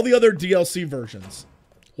 like all the other DLC versions,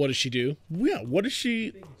 What does she do? yeah, what is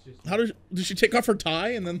she? How does she take off her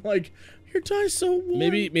tie and then like your tie's so warm?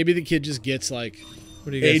 Maybe the kid just gets like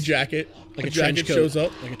What do you a guys? jacket, like a jacket trench coat shows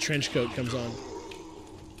up. Like a trench coat comes on.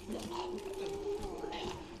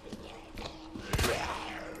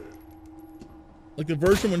 Like the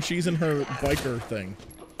version when she's in her biker thing.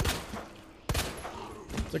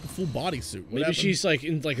 It's like a full bodysuit. What Maybe happened? she's like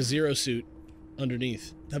in like a zero suit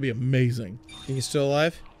underneath. That'd be amazing. Think he's still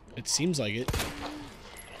alive? It seems like it.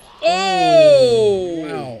 Oh!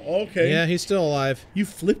 Wow. Okay. Yeah, he's still alive. You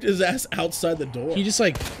flipped his ass outside the door. He just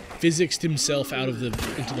like physicsed himself out of the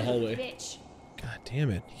into the hallway. Bitch. God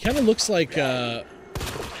damn it. He kind of looks like the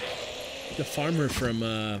farmer from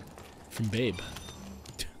Babe.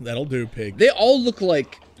 That'll do, pig. They all look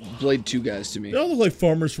like Blade 2 guys to me. They all look like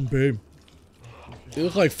farmers from Babe. They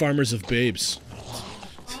look like farmers of babes.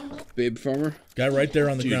 Babe farmer. Guy right there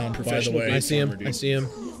on the Dude, ground, by the professional way. I see him. Farmer, dude. I see him.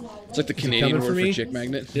 It's like the he Canadian coming for word for me? chick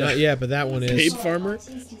magnet. Not yet, but that one is. Babe farmer?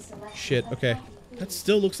 Shit. Okay. That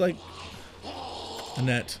still looks like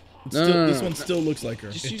Annette. It's No, still, no, no, this no. one still looks like her.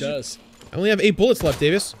 Just It use does. I only have 8 bullets left,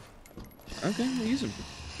 Davis. Okay, we'll use them.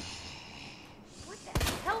 What the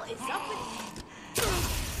hell is up with you?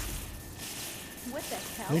 What the I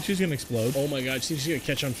hell? think she's gonna explode. Oh my god, she's gonna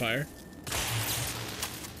catch on fire.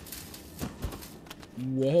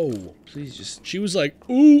 Whoa. Please just. She was like,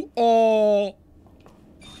 ooh, oh.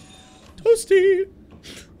 Toasty.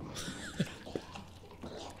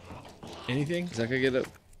 Anything? Is that gonna get up?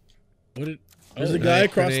 What did... There's oh, a guy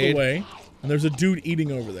Knife across grenade. the way, and there's a dude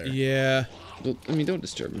eating over there. Yeah. Well, I mean, don't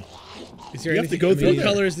disturb him. Is there You have to anything? go through What there.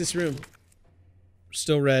 color is this room?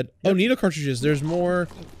 Still red. Oh, needle cartridges. There's more.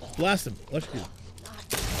 Blast him. Electrocute.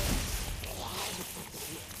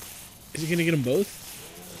 Is he gonna get them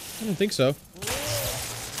both? I don't think so.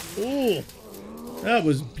 Ooh. That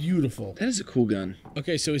was beautiful. That is a cool gun.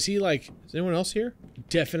 Okay, so is he like Is anyone else here?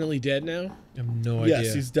 definitely dead now? I have no Yes,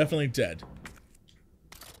 idea. he's definitely dead.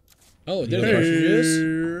 Oh, Needle there he is.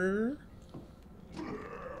 cartridges.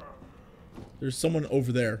 There's someone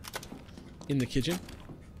over there. In the kitchen.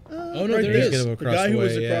 Oh no, Right there there. is. Get him The across guy the who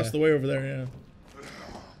was way, across yeah. the way over there, yeah.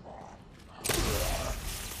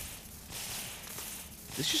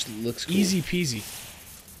 This just looks cool. Easy peasy.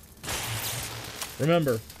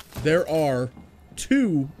 Remember, there are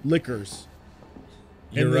 2 liquors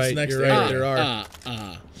You're in this right. next You're area. right. There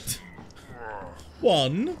are.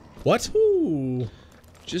 1, What? 2.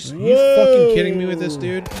 Just. Are you fucking kidding me with this,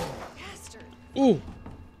 dude? Ooh. All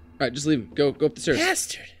right, just leave him. Go up the stairs.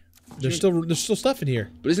 Bastard. There's still stuff in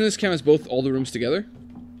here. But isn't this count as both all the rooms together?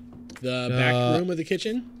 The back room of the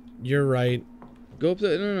kitchen. You're right. Go up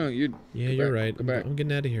the. No. You. Yeah, go you're back, right. Go back I'm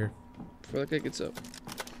getting out of here. before that guy gets up.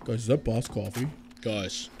 Guys, is that Boss Coffee?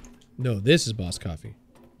 Gosh. No, this is Boss Coffee.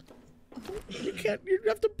 You can't. You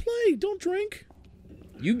have to play. Don't drink.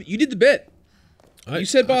 You did the bit. You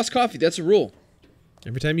said Boss Coffee. That's a rule.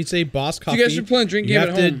 Every time you say Boss Coffee, you guys are playing drink you game have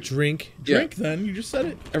at to home. drink. Yeah. Drink then. You just said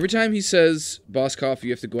it. Every time he says Boss Coffee,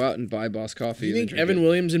 you have to go out and buy Boss Coffee. Do you and then think drink Evan it.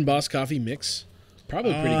 Williams and Boss Coffee mix?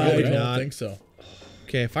 Probably pretty I good. don't Right? not. think so.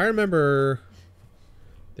 Okay, if I remember,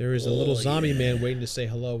 there is a little zombie man waiting to say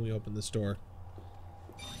hello when we open this door.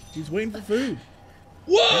 He's waiting for food.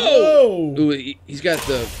 Whoa! Whoa! Ooh, he's got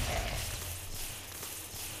the.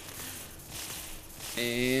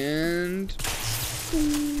 And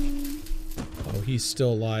Oh, he's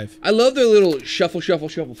still alive. I love their little shuffle, shuffle,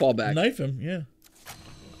 shuffle, fall back. Knife him. Yeah.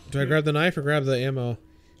 Do I grab the knife or grab the ammo?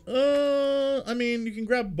 I mean, you can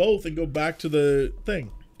grab both and go back to the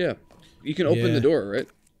thing. Yeah, you can open Yeah. the door, right?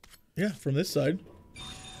 Yeah, from this side.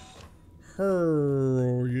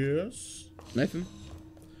 Her, yes. Knife him,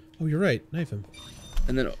 Oh, you're right. Knife him.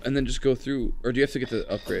 and then just go through. Or do you have to get the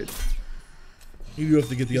upgrade? You do have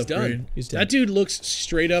to get the He's upgrade. done. He's dead. That dude looks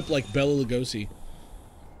straight up like Bela Lugosi.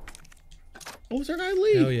 Oh, it's our guy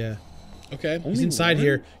Lee. Hell yeah. Okay. He's inside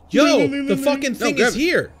here. Yo, the fucking thing grab is it.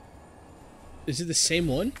 here. Is it the same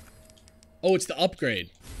one? Oh, it's the upgrade.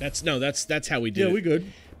 That's how we do Yeah, it. we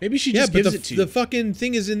good. Maybe she Yeah, just but gives it to the you. fucking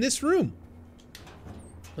thing is in this room.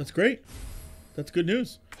 That's great. That's good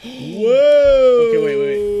news. Whoa. Okay,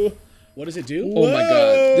 wait. What does it do? Oh my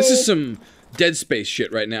god. This is some Dead Space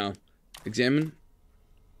shit right now. Examine.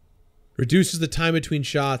 Reduces the time between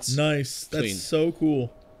shots. Nice. That's Clean. so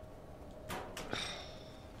cool.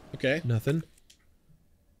 Okay. Nothing.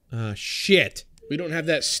 Shit. We don't have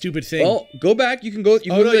that stupid thing. Well, go back. You can go.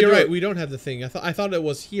 You Oh go no, to that you're door. right. We don't have the thing. I thought it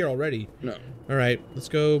was here already. No. All right, let's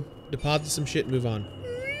go deposit some shit and move on.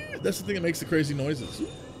 That's the thing that makes the crazy noises.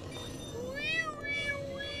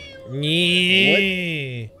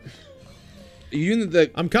 Yeah. You in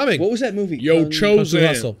the? I'm coming. What was that movie? Yo, chosen.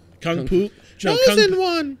 Hustle. Kung Fu. No, Chosen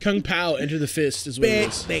one. Kung Pao, Enter the Fist is what it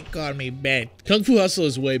is. They call me bad. Kung Fu Hustle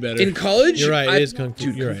is way better. In college? You're right. I- It is Kung Fu.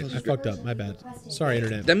 Dude, You're Kung right. Fu's I fucked up. My bad. Sorry,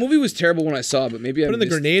 internet. That movie was terrible when I saw it, but maybe I Putting the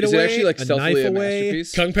missed- grenade is away, it actually like a stealthily knife a away,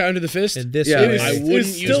 masterpiece? Kung Pao, Enter the Fist? And this Yeah, way. it I is. wouldn't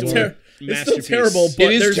It's use still the word it's still masterpiece. terrible, but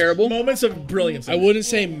It is there's terrible. moments of brilliance. in I it. wouldn't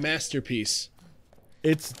say masterpiece.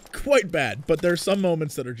 It's quite bad, but there's some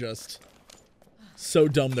moments that are just so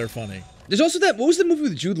dumb they're funny. There's also that. What was the movie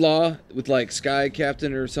with Jude Law with like Sky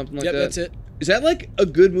Captain or something like Yep, that? that's it. Is that like a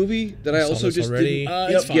good movie that I saw also this just already.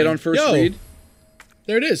 didn't It's get fine. on first Yo. read?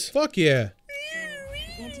 There it is. Fuck yeah.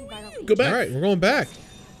 Go back. All right, we're going back.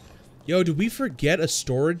 Yo, did we forget a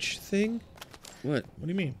storage thing? What? What do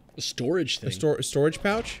you mean? A storage thing. A storage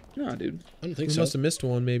pouch? No, dude. I don't think We so. must have missed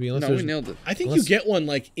one, maybe. Unless No, we there's... nailed it. I think Unless- you get one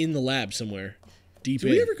like in the lab somewhere. Deep Did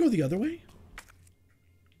in. we ever go the other way?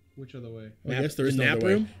 Which other way? I Nap- guess there is the no nap other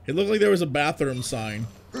way. room? It looked like there was a bathroom sign.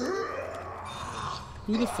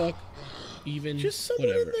 Who the fuck even? Just someone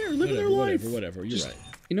in whatever. there living their whatever, life. Whatever. You're right.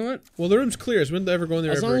 You know what? Well, the room's clear, so we don't ever go in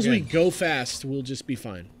there As ever long as we again. go fast, we'll just be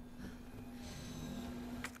fine.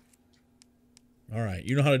 All right,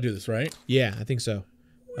 you know how to do this, right? Yeah, I think so.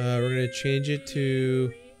 We're going to change it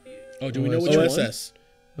to Oh, do we know which one? OSS.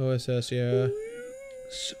 OSS, yeah.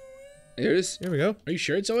 There it is. There we go. Are you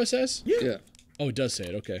sure it's OSS? Yeah. Oh, it does say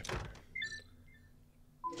it. Okay.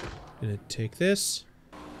 Gonna take this.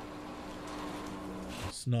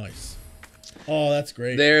 It's nice. Oh, that's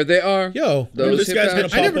great. There they are. Yo, Those this hip guy's gonna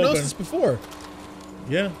pouch. pop I never open. noticed this before.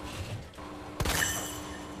 Yeah.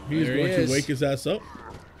 He's There he going is. to wake his ass up.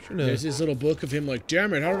 Shouldn't have- There's this little book of him like,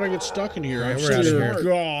 damn it, how did I get stuck in here? Alright, I'm we're so outta here. smart.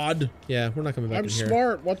 God. Yeah, we're not coming back I'm in here.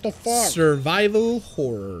 smart. What the fuck? Survival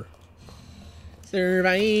horror.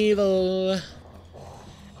 Survival.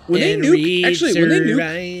 When they And nuke, read actually, when they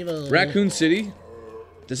nuke survival. Raccoon City,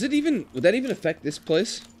 does it even? Would that even affect this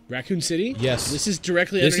place? Raccoon City? Yes. This is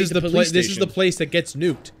directly This underneath is the police This is the station. place that gets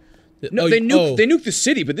nuked. No, Oh, they nuked. oh. They nuked the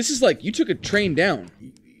city, but this is like you took a train down.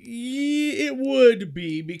 It would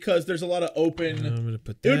be because there's a lot of open. I'm gonna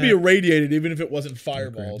put It would be that. irradiated even if it wasn't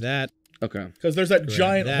Grab fireballed. that. Okay. Because there's that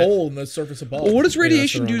giant that. hole in the surface above. Well, what does Wait, that's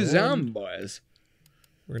radiation the do to wrong one. zombies?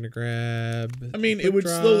 We're gonna grab. I mean, it quick would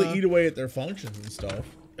draw. slowly eat away at their functions and stuff.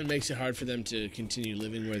 It makes it hard for them to continue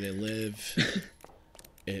living where they live.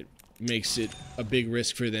 It makes it a big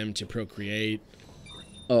risk for them to procreate.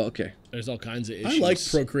 Oh, okay. There's all kinds of I issues. like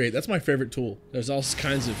Procreate. That's my favorite tool. There's all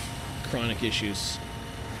kinds of chronic issues.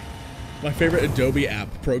 My favorite Adobe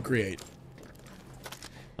app, Procreate.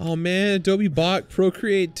 Oh man, Adobe bought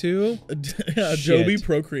Procreate too. Adobe Shit.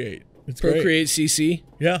 Procreate. It's great. Procreate CC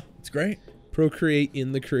Yeah, it's great. Procreate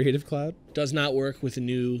in the Creative Cloud. does not work with the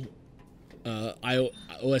new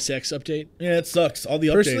OS X update. Yeah, it sucks. All the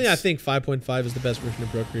updates. Personally, I think 5.5 is the best version of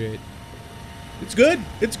Procreate. it's good.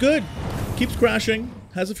 It's good. Keeps crashing.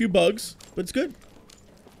 Has a few bugs, but it's good.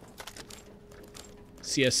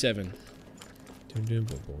 CS7.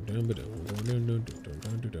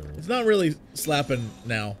 It's not really slapping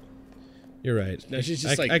now. You're right. No, she's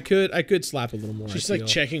just I could slap a little more. She's I like feel.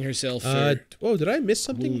 checking herself for Oh, did I miss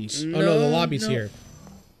something? wounds. Oh no, the No, lobby's no. here.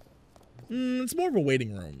 It's more of a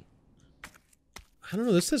waiting room. I don't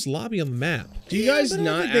know. This says lobby on the map. Do you Yeah, guys but I don't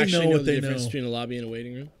not think they actually know know what the they difference know. between a lobby and a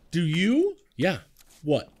waiting room? Do you? Yeah.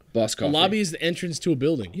 What? Boss A coffee. lobby is the entrance to a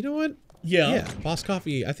building. You know what? Yeah. Yeah, Boss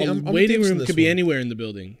Coffee. I think A I'm waiting dibs on room this could be one. anywhere in the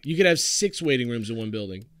building. You could have 6 waiting rooms in one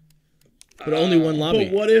building, but only one lobby.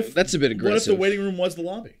 But what if That's a bit What if the aggressive. waiting room was the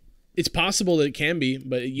lobby? It's possible that it can be,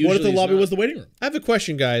 but it usually What if the is lobby not. was the waiting room? I have a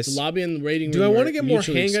question, guys. The lobby and the waiting room? Do I want to are get more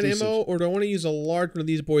mutually handgun exclusive. ammo, or do I want to use a large one of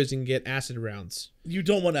these boys and get acid rounds? You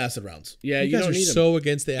don't want acid rounds. Yeah, You you guys don't are need so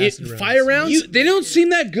against the them. acid rounds. Fire rounds. They don't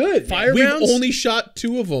seem that good. Fire We've rounds. only shot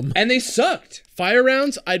 2 of them. And they sucked. Fire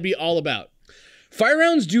rounds. I'd be all about. Fire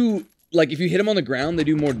rounds do like if you hit them on the ground, they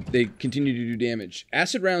do more. They continue to do damage.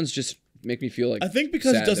 Acid rounds just make me feel like. I think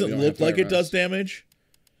because sad it that we doesn't don't look have like fire it does rounds. damage,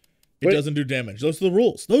 it But- doesn't do damage. Those are the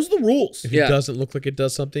rules. Those are the rules. If Yeah. it doesn't look like it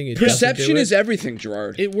does something, it doesn't Perception do it. is everything,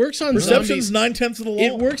 Gerard. It works on Perception's zombies. 9/10 of the law.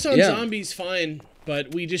 It works on Yeah. zombies fine,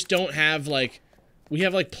 but we just don't have like. We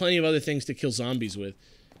have like plenty of other things to kill zombies with.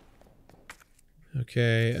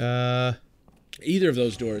 Okay. Either of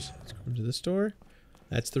those doors. Let's go into this door.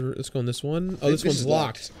 That's the. Let's go in this one. Oh, this one's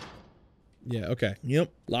locked. Yeah. Okay.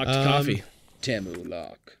 Yep. Locked coffee. Tamu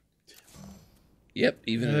lock. Yep,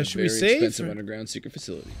 even in a should we very save? expensive underground secret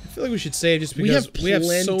facility. I feel like we should save just because we have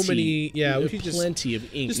so many. Yeah, we should just plenty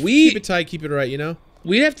of ink. just keep it tight, keep it right. You know.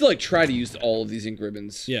 We'd have to like try to use all of these ink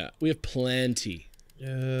ribbons. Yeah, we have plenty.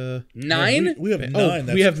 9? We have 9. Oh,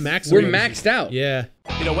 we have max. We're maxed out. Yeah.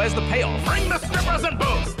 You know, where's the payoff? Bring the strippers and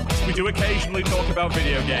booze. We do occasionally talk about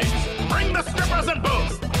video games. Bring the strippers and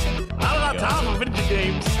booze. I don't have time for video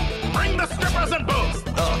games. Bring the strippers and booze.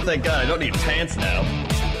 Oh, thank God, I don't need pants now.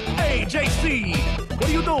 Hey, JC, what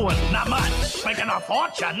are you doing? Not much. Making a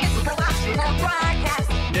fortune.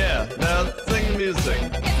 Yeah, now sing music.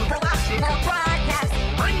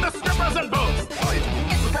 Bring the strippers and booze.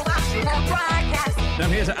 I'm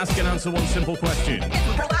here to ask and answer one simple question.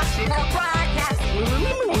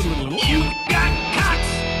 You